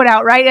tweet he put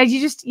out, right? As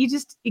you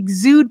just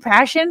exude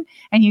passion,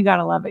 and you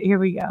gotta love it. Here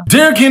we go.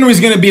 Derrick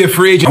Henry's gonna be a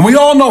free agent, and we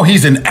all know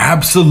he's an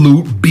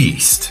absolute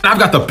beast. I've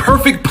got the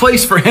perfect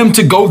place for him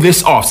to go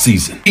this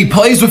offseason. He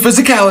plays with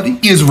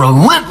physicality, he is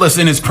relentless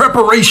in his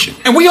preparation,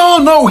 and we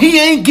all know he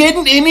ain't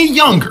getting any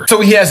younger.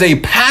 So he has a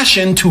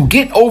passion to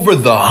get over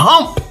the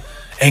hump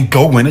and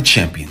go win a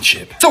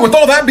championship. So with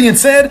all that being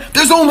said,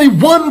 there's only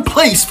one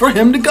place for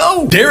him to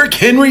go. Derrick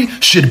Henry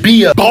should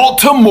be a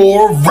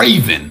Baltimore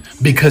Raven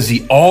because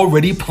he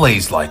already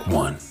plays like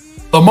one.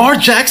 Lamar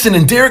Jackson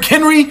and Derrick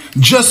Henry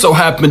just so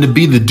happened to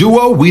be the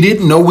duo we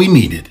didn't know we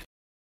needed.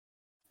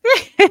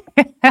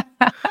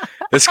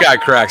 This guy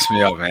cracks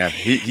me up, man.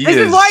 This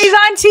is why he's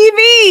on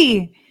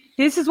TV.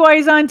 This is why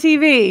he's on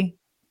TV.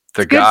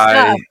 The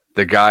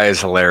guy is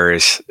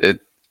hilarious.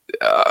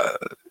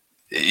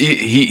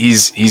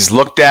 He's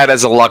looked at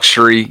as a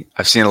luxury.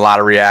 I've seen a lot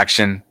of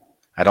reaction.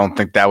 I don't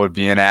think that would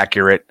be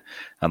inaccurate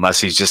unless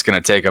he's just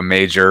going to take a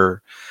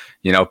major,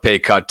 pay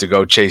cut to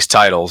go chase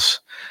titles.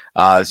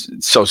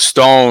 So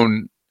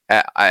Stone,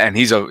 and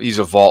he's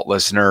a Vault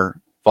listener,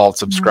 Vault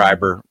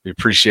subscriber. We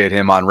appreciate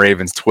him on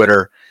Ravens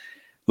Twitter.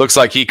 Looks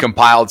like he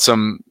compiled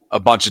a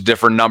bunch of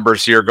different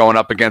numbers here going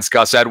up against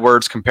Gus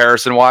Edwards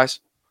comparison wise.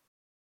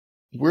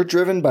 We're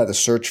driven by the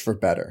search for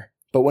better.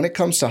 But when it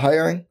comes to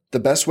hiring, the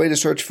best way to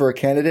search for a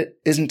candidate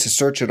isn't to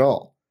search at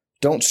all.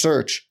 Don't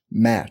search,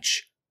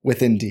 match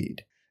with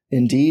Indeed.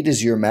 Indeed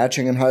is your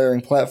matching and hiring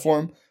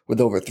platform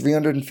with over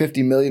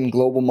 350 million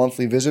global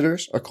monthly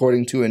visitors,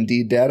 according to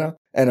Indeed data,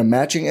 and a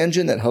matching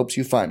engine that helps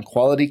you find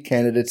quality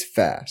candidates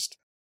fast.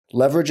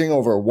 Leveraging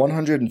over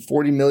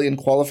 140 million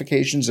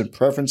qualifications and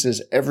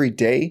preferences every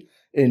day,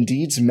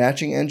 Indeed's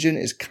matching engine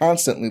is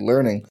constantly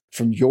learning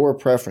from your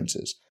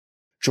preferences.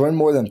 Join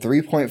more than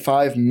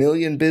 3.5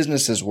 million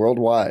businesses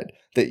worldwide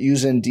that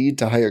use Indeed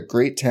to hire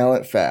great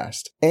talent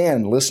fast.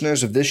 And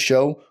listeners of this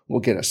show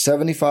will get a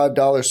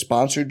 $75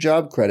 sponsored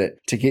job credit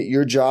to get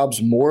your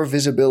jobs more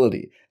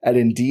visibility at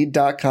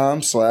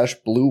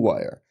Indeed.com/Blue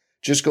Wire.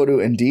 Just go to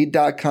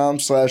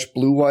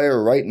Indeed.com/Blue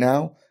Wire right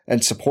now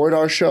and support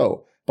our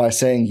show by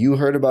saying you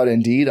heard about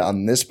Indeed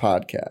on this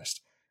podcast.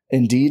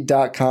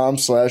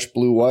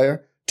 Indeed.com/Blue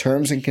Wire.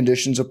 Terms and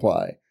conditions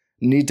apply.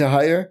 Need to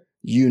hire?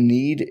 You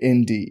need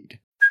Indeed.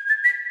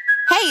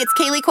 Hey, it's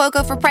Kaylee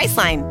Cuoco for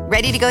Priceline.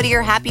 Ready to go to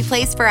your happy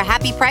place for a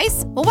happy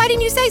price? Well, why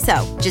didn't you say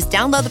so? Just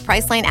download the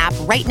Priceline app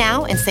right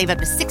now and save up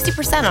to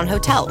 60% on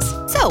hotels.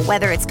 So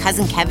whether it's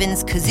Cousin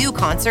Kevin's Kazoo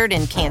Concert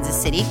in Kansas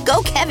City,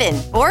 go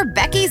Kevin, or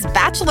Becky's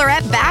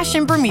Bachelorette Bash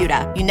in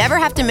Bermuda, you never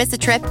have to miss a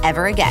trip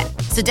ever again.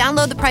 So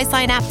download the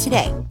Priceline app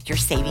today. Your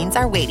savings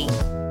are waiting.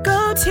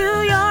 Go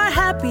to your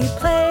happy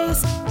place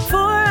for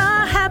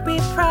a happy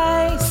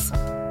price.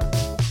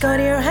 Go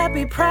to your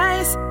happy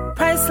price,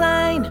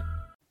 Priceline.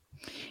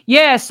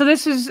 Yeah, so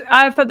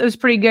I thought that was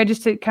pretty good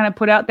just to kind of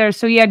put out there.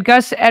 So you had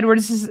Gus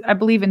Edwards, this is, I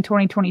believe, in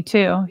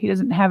 2022. He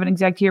doesn't have an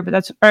exact year, but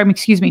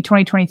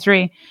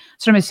 2023.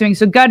 So I'm assuming.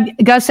 So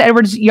Gus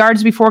Edwards,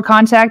 yards before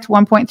contact,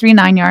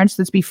 1.39 yards.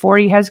 That's before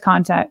he has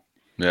contact.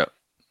 Yeah.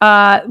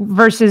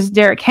 Versus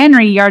Derrick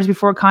Henry, yards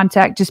before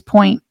contact, just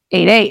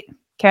 0.88.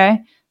 Okay.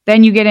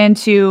 Then you get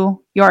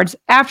into yards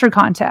after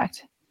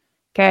contact.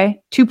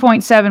 Okay.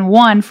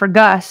 2.71 for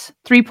Gus,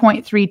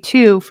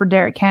 3.32 for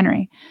Derrick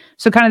Henry.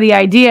 So kind of the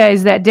idea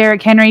is that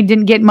Derrick Henry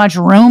didn't get much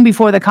room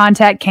before the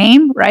contact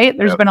came, right?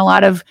 There's been a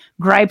lot of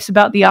gripes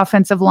about the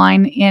offensive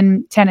line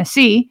in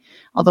Tennessee,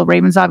 although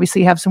Ravens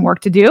obviously have some work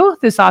to do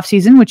this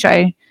offseason, which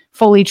I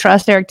fully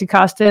trust Eric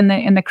DeCosta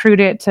and the crew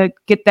to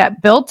get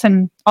that built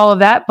and all of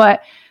that.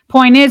 But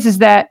point is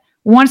that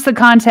once the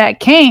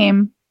contact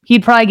came,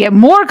 he'd probably get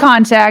more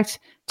contact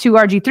to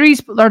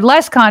RG3's or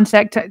less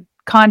contact to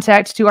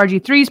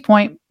RG3's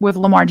point with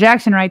Lamar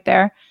Jackson right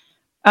there.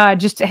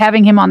 Just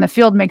having him on the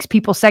field makes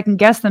people second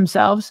guess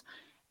themselves.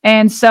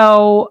 And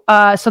so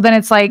then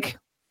it's like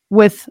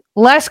with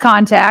less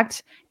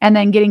contact and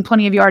then getting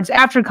plenty of yards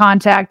after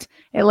contact,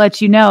 it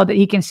lets you know that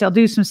he can still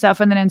do some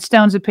stuff. And then in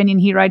Stone's opinion,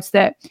 he writes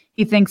that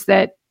he thinks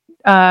that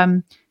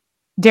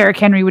Derrick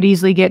Henry would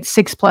easily get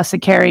 6+ a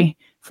carry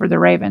for the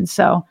Ravens.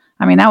 So,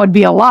 I mean, that would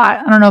be a lot.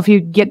 I don't know if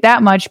he'd get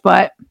that much,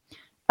 but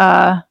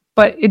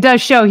it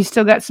does show he's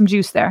still got some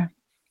juice there.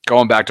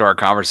 Going back to our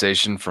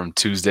conversation from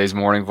Tuesday's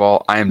morning,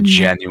 Vol, I am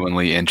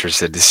genuinely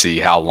interested to see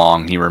how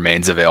long he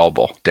remains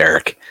available,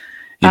 Derek.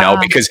 You know,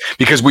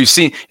 because we've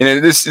seen,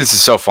 and this is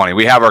so funny.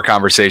 We have our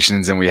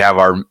conversations and we have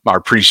our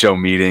pre-show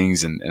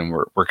meetings and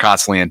we're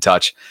constantly in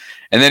touch.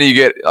 And then you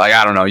get like,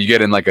 I don't know, you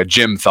get in like a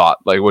gym thought,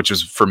 like which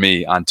was for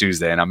me on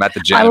Tuesday, and I'm at the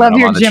gym. I love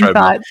your gym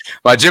thoughts.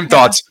 My gym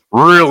thoughts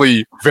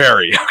really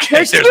vary.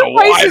 Okay, there's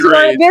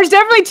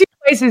definitely two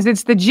places.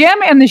 It's the gym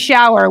and the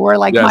shower where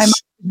like my mind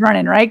is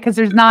running, right? Because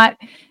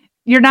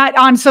you're not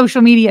on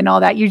social media and all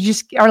that. You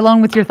just are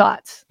alone with your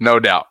thoughts. No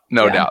doubt.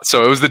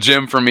 So it was the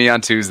gym for me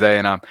on Tuesday,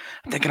 and I'm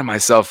thinking to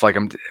myself, like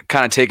I'm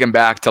kind of taken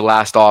back to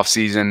last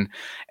offseason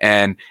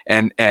and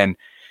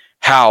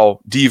how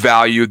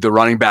devalued the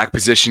running back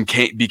position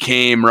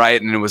became,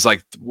 right? And it was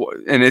like,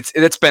 and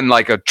it's been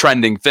like a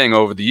trending thing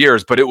over the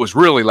years, but it was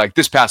really like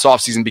this past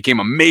offseason became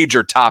a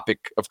major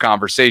topic of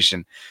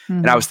conversation. Mm-hmm.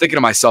 And I was thinking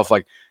to myself,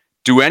 like,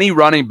 do any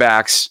running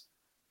backs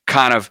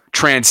kind of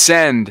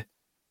transcend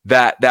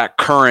that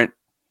current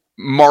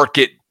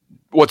market,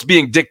 what's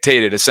being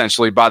dictated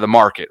essentially by the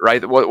market,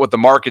 right? What the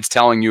market's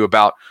telling you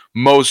about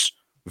most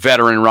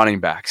veteran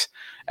running backs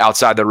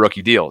outside the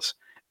rookie deals.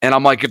 And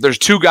I'm like, if there's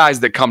two guys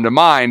that come to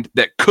mind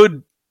that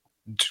could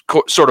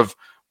sort of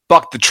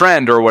buck the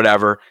trend or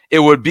whatever, it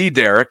would be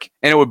Derek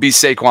and it would be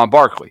Saquon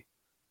Barkley.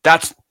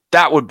 That's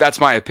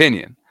my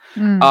opinion.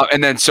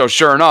 And then, so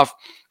sure enough,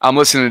 I'm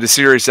listening to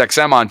Sirius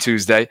XM on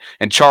Tuesday,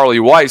 and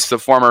Charlie Weiss, the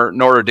former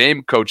Notre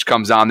Dame coach,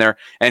 comes on there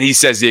and he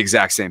says the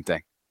exact same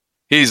thing.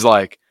 He's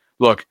like,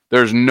 look,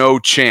 there's no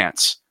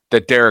chance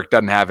that Derek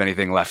doesn't have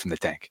anything left in the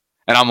tank.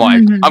 And I'm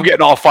like, I'm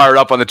getting all fired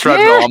up on the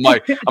treadmill. I'm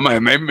like,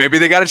 maybe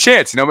they got a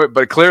chance, you know,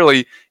 but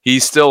clearly he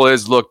still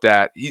is looked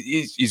at.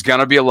 He's going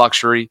to be a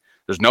luxury.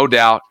 There's no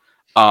doubt.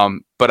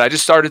 But I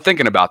just started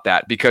thinking about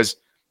that because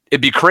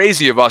it'd be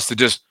crazy of us to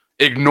just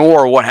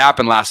ignore what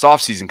happened last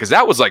offseason, because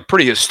that was like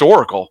pretty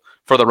historical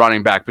for the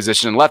running back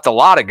position and left a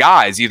lot of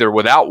guys either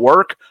without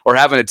work or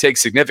having to take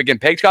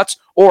significant pay cuts,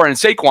 or in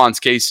Saquon's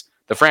case,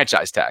 the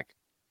franchise tag.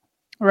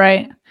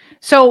 Right.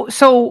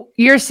 So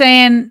you're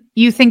saying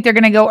you think they're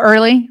going to go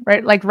early,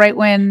 right? Like right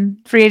when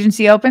free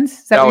agency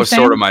opens? That was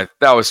sort of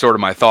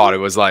my thought. It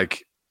was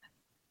like,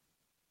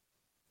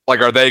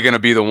 are they going to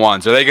be the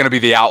ones? Are they going to be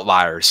the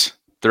outliers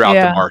throughout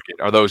the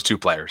market? Are those two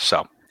players?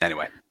 So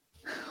anyway.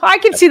 I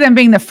can see them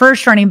being the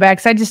first running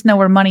backs. I just know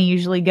where money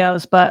usually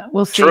goes, but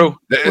we'll see. True.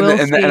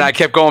 And I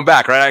kept going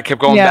back, right? I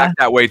kept going back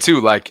that way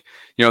too. Like,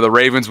 you know, the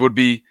Ravens would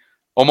be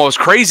almost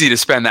crazy to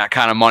spend that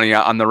kind of money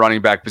on the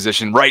running back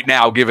position right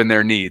now, given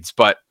their needs.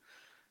 But,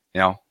 you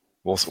know,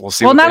 we'll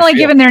see. Well, not only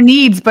given their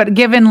needs, but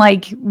given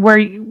like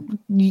where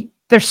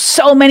there's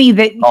so many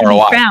that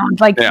you found.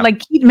 Like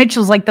Keaton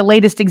Mitchell's like the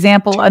latest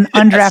example, an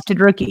undrafted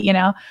rookie, you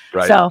know?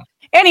 Right. So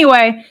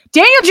anyway,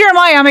 Daniel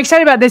Jeremiah, I'm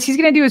excited about this. He's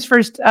going to do his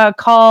first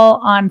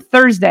call on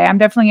Thursday. I'm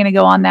definitely going to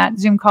go on that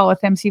Zoom call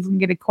with him, see if we can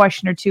get a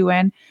question or two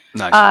in.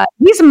 Nice.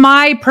 He's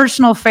my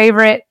personal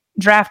favorite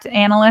draft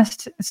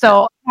analyst.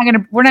 So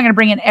we're not going to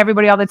bring in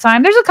everybody all the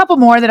time. There's a couple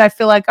more that I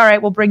feel like, all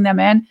right, we'll bring them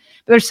in.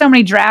 But there's so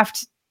many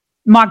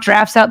mock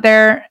drafts out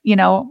there. You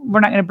know, we're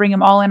not going to bring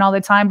them all in all the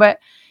time. But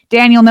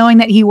Daniel, knowing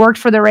that he worked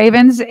for the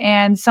Ravens,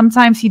 and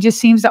sometimes he just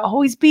seems to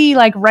always be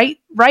like right.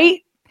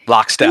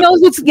 Lockstep. He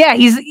knows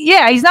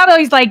he's not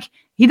always like,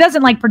 he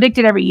doesn't like predict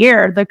it every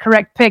year, the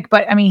correct pick,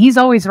 but I mean, he's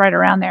always right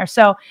around there.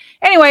 So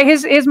anyway,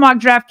 his mock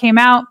draft came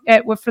out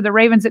for the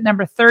Ravens at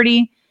number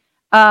 30.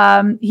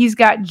 He's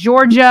got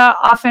Georgia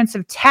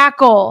offensive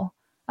tackle,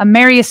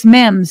 Amarius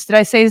Mims. Did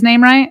I say his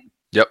name right?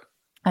 Yep.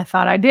 I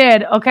thought I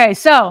did. Okay.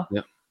 So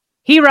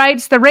he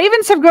writes, the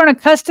Ravens have grown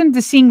accustomed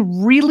to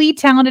seeing really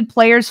talented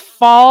players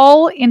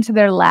fall into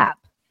their lap.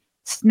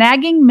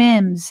 snagging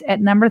Mims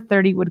at number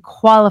 30 would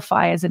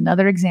qualify as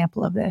another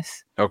example of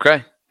this.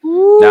 Okay.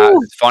 Ooh. Now,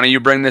 it's funny you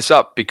bring this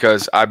up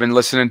because I've been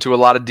listening to a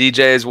lot of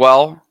DJ as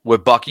well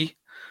with Bucky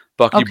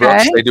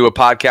Brooks. They do a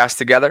podcast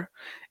together.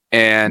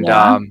 And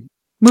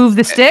Move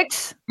the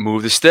Sticks.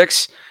 Move the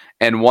Sticks.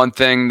 And one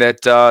thing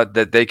that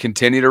that they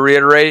continue to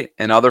reiterate,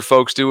 and other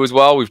folks do as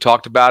well, we've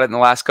talked about it in the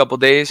last couple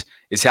of days,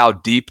 is how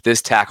deep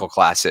this tackle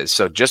class is.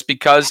 So just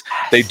because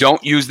they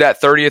don't use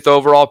that 30th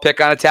overall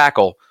pick on a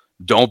tackle,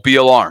 don't be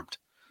alarmed.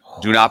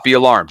 Do not be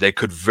alarmed. They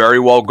could very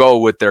well go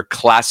with their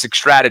classic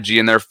strategy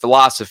and their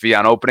philosophy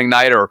on opening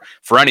night or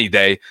for any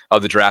day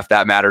of the draft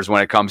that matters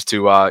when it comes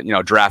to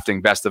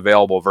drafting best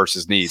available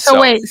versus needs. So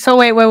wait.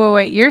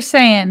 You're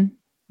saying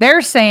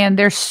they're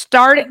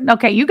starting.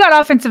 Okay, you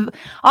got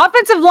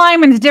offensive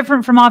linemen is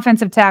different from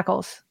offensive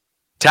tackles.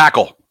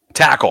 Tackle.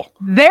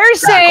 They're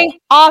saying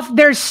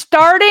they're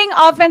starting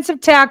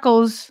offensive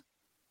tackles,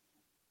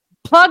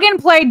 plug and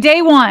play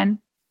day one.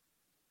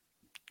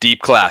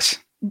 Deep class.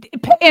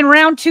 In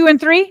round 2 and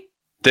 3?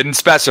 Didn't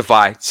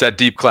specify, said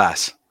deep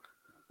class.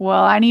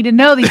 Well, I need to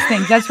know these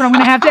things. That's what I'm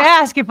going to have to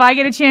ask if I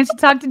get a chance to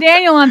talk to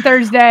Daniel on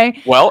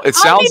Thursday. Well, it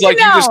sounds like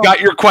you just got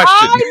your question.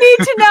 I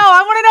need to know.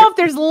 I want to know if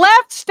there's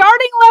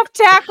starting left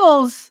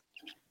tackles,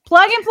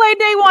 plug and play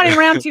day 1 in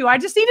round 2. I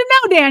just need to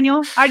know,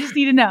 Daniel. I just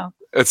need to know.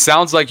 It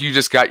sounds like you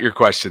just got your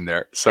question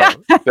there. So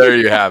there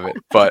you have it.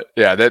 But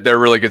yeah, they're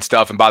really good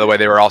stuff. And by the way,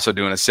 they were also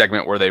doing a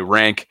segment where they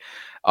rank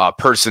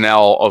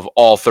personnel of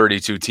all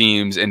 32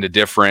 teams into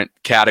different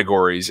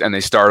categories, and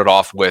they started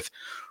off with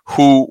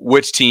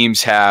which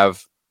teams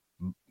have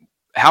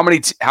how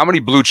many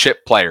blue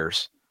chip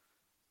players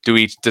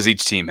does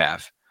each team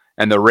have,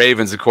 and the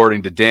Ravens,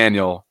 according to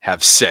Daniel,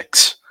 have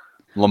 6.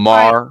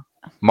 Lamar,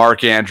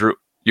 Mark Andrews.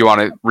 You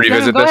want to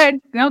revisit this?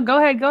 Go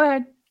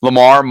ahead.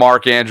 Lamar,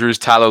 Mark Andrews,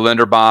 Tyler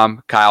Linderbaum,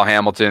 Kyle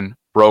Hamilton,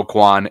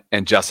 Roquan,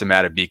 and Justin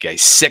Madubuike.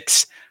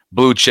 6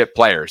 blue chip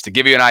players. To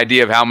give you an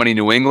idea of how many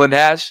New England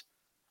has,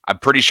 I'm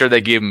pretty sure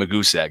they gave him a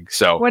goose egg.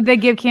 So what did they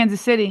give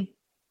Kansas City?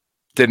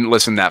 Didn't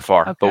listen that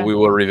far, but we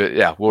will revisit.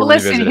 Yeah, we'll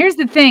revisit. Listen, here's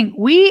the thing: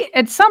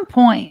 at some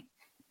point,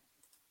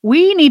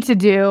 we need to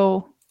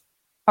do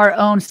our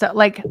own stuff.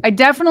 Like, I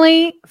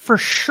definitely, for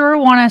sure,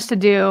 want us to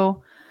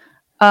do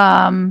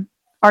our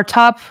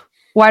top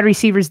wide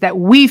receivers that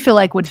we feel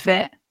like would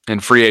fit in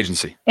free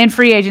agency.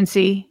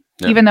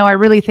 Yep. Even though I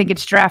really think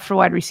it's draft for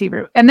wide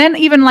receiver, and then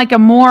even like a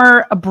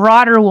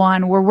broader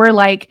one where we're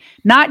like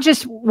not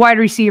just wide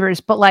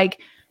receivers, but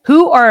like,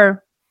 who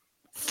are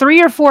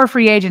 3 or 4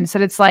 free agents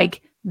that it's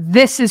like,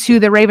 this is who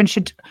the Ravens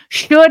should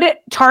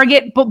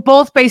target, but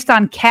both based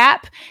on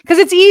cap. Because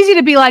it's easy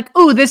to be like,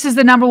 ooh, this is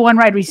the number 1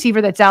 wide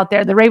receiver that's out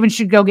there. The Ravens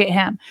should go get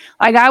him.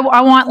 Like, I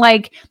want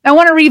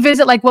to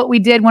revisit like what we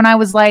did when I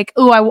was like,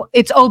 ooh,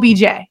 it's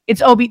OBJ.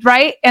 It's OB,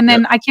 right? And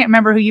then I can't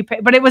remember who you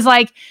picked, but it was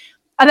like,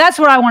 that's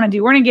what I want to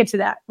do. We're going to get to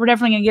that. We're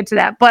definitely going to get to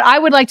that. But I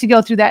would like to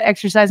go through that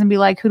exercise and be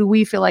like, who do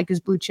we feel like is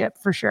blue chip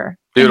for sure?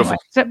 Beautiful.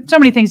 Anyway, so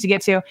many things to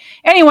get to.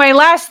 Anyway,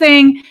 last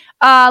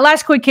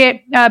quick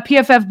hit,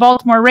 PFF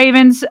Baltimore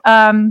Ravens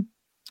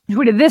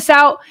tweeted this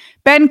out.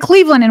 Ben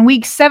Cleveland in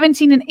week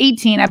 17 and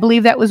 18. I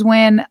believe that was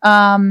when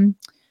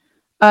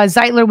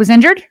Zeitler was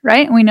injured,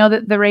 right? And we know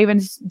that the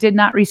Ravens did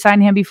not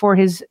re-sign him before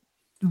his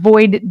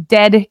void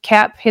dead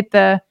cap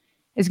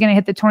is going to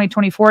hit the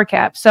 2024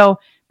 cap. So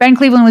Ben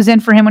Cleveland was in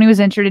for him when he was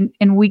injured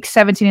in week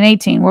 17 and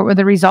 18. What were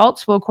the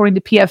results? Well, according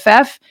to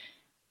PFF,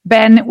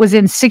 Ben was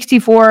in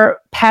 64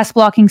 pass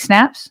blocking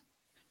snaps,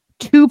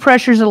 2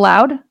 pressures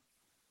allowed,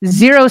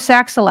 0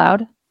 sacks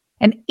allowed,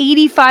 an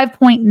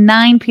 85.9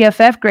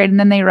 PFF grade. And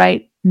then they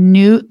write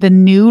the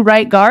new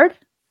right guard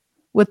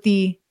with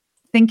the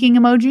thinking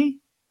emoji.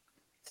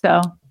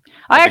 So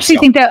I actually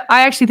think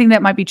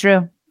that might be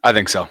true. I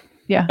think so.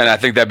 Yeah. And I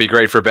think that'd be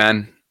great for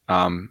Ben.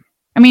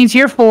 I mean, it's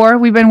year 4.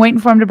 We've been waiting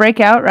for him to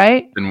break out,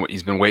 right?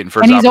 He's been waiting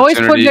for his opportunity. And he's always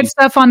put good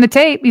stuff on the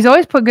tape. He's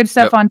always put good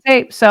stuff on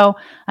tape. So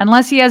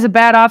unless he has a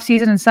bad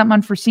offseason and something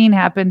unforeseen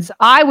happens,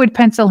 I would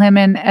pencil him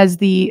in as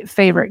the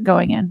favorite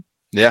going in.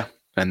 Yeah.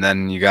 And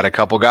then you got a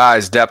couple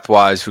guys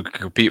depth-wise who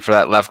can compete for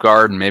that left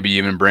guard and maybe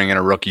even bring in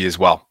a rookie as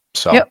well.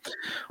 So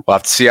we'll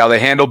have to see how they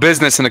handle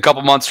business in a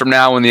couple months from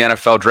now when the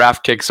NFL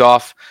draft kicks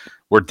off.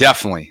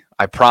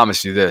 I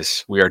promise you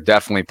this, we are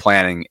definitely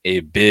planning a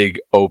big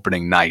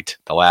opening night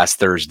the last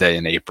Thursday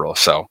in April.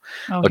 So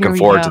looking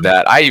forward to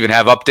that. I even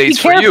have updates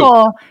for you.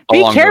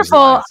 Be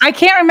careful. I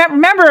can't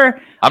remember.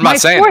 I'm not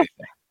saying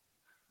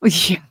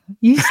anything.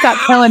 You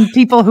stop telling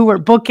people who are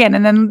booking,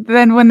 and then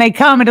when they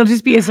come, it'll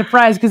just be a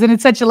surprise because then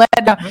it's such a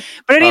letdown.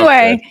 But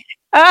anyway.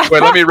 Okay.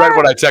 Wait, let me read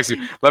what I texted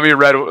you. Let me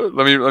read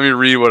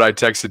what I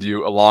texted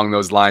you along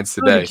those lines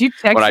today. Did you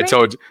text me? When I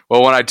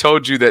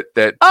told you that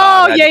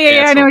Oh,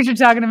 yeah, I know what you're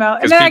talking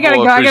about. And then I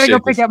gotta go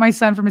pick up my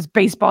son from his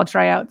baseball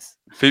tryouts.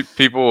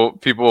 People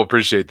will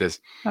appreciate this.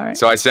 All right.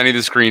 So I sent you the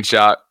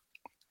screenshot,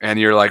 and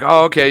you're like,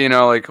 oh, okay,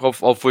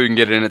 hopefully we can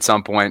get it in at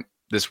some point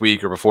this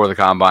week or before the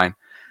combine.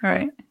 All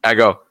right. I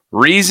go,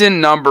 reason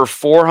number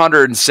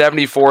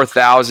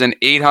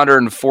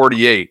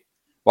 474,848.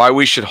 Why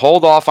we should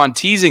hold off on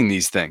teasing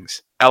these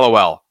things.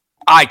 LOL.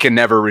 I can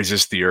never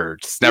resist the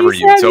urge. It's never you.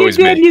 Said It's always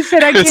you did. me. You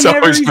said I can It's never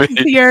always resist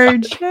me. the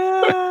urge.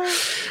 Oh,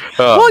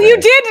 well, man. you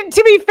did.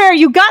 To be fair,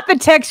 you got the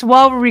text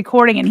while we're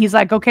recording, and he's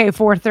like, "Okay,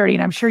 4:30,"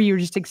 and I'm sure you were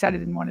just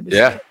excited and wanted to.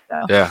 Yeah, see it,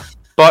 so. yeah.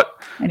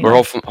 But Anyway.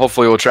 we're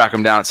hopefully we'll track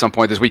him down at some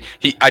point this week.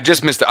 I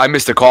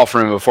missed a call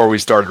from him before we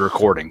started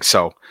recording,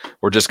 so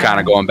we're just kind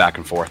of going back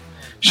and forth.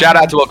 Shout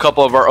out to a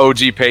couple of our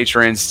OG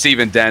patrons,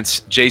 Steven Dents,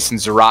 Jason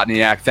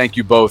Zarotniak. Thank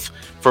you both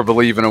for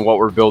believing in what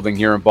we're building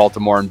here in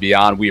Baltimore and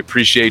beyond. We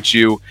appreciate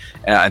you,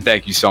 and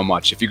thank you so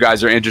much. If you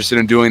guys are interested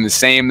in doing the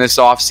same this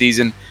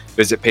offseason,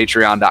 visit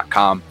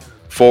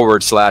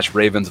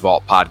patreon.com/Ravens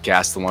Vault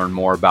podcast to learn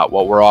more about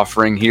what we're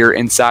offering here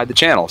inside the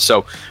channel.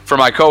 So for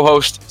my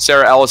co-host,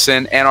 Sarah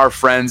Ellison, and our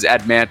friends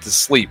at Mantis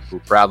Sleep, who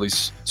proudly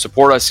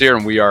support us here,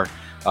 and we are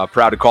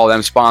proud to call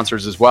them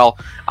sponsors as well.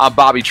 I'm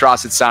Bobby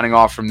Trossett signing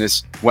off from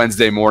this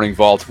Wednesday morning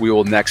vault. We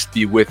will next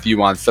be with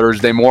you on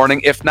Thursday morning,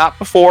 if not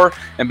before,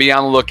 and be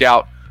on the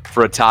lookout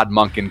for a Todd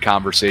Monken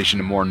conversation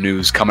and more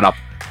news coming up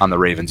on the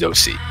Ravens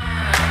OC.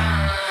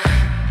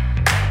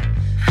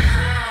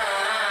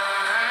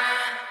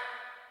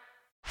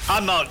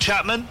 I'm Mark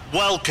Chapman.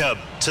 Welcome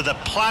to the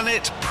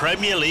Planet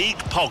Premier League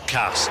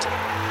podcast.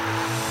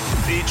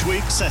 Each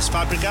week, Cesc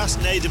Fabregas,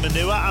 Nader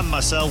Manua and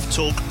myself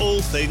talk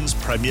all things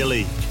Premier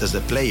League. As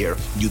a player,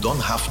 you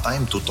don't have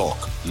time to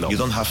talk. No. You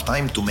don't have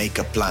time to make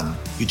a plan.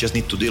 You just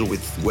need to deal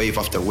with wave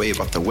after wave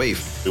after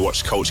wave. We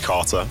watched Coach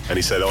Carter and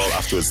he said,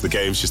 afterwards, the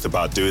game's just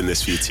about doing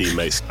this for your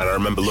teammates. And I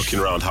remember looking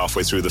around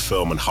halfway through the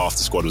film and half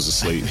the squad was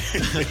asleep.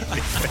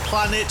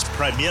 Planet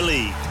Premier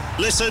League.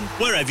 Listen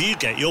wherever you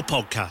get your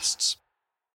podcasts.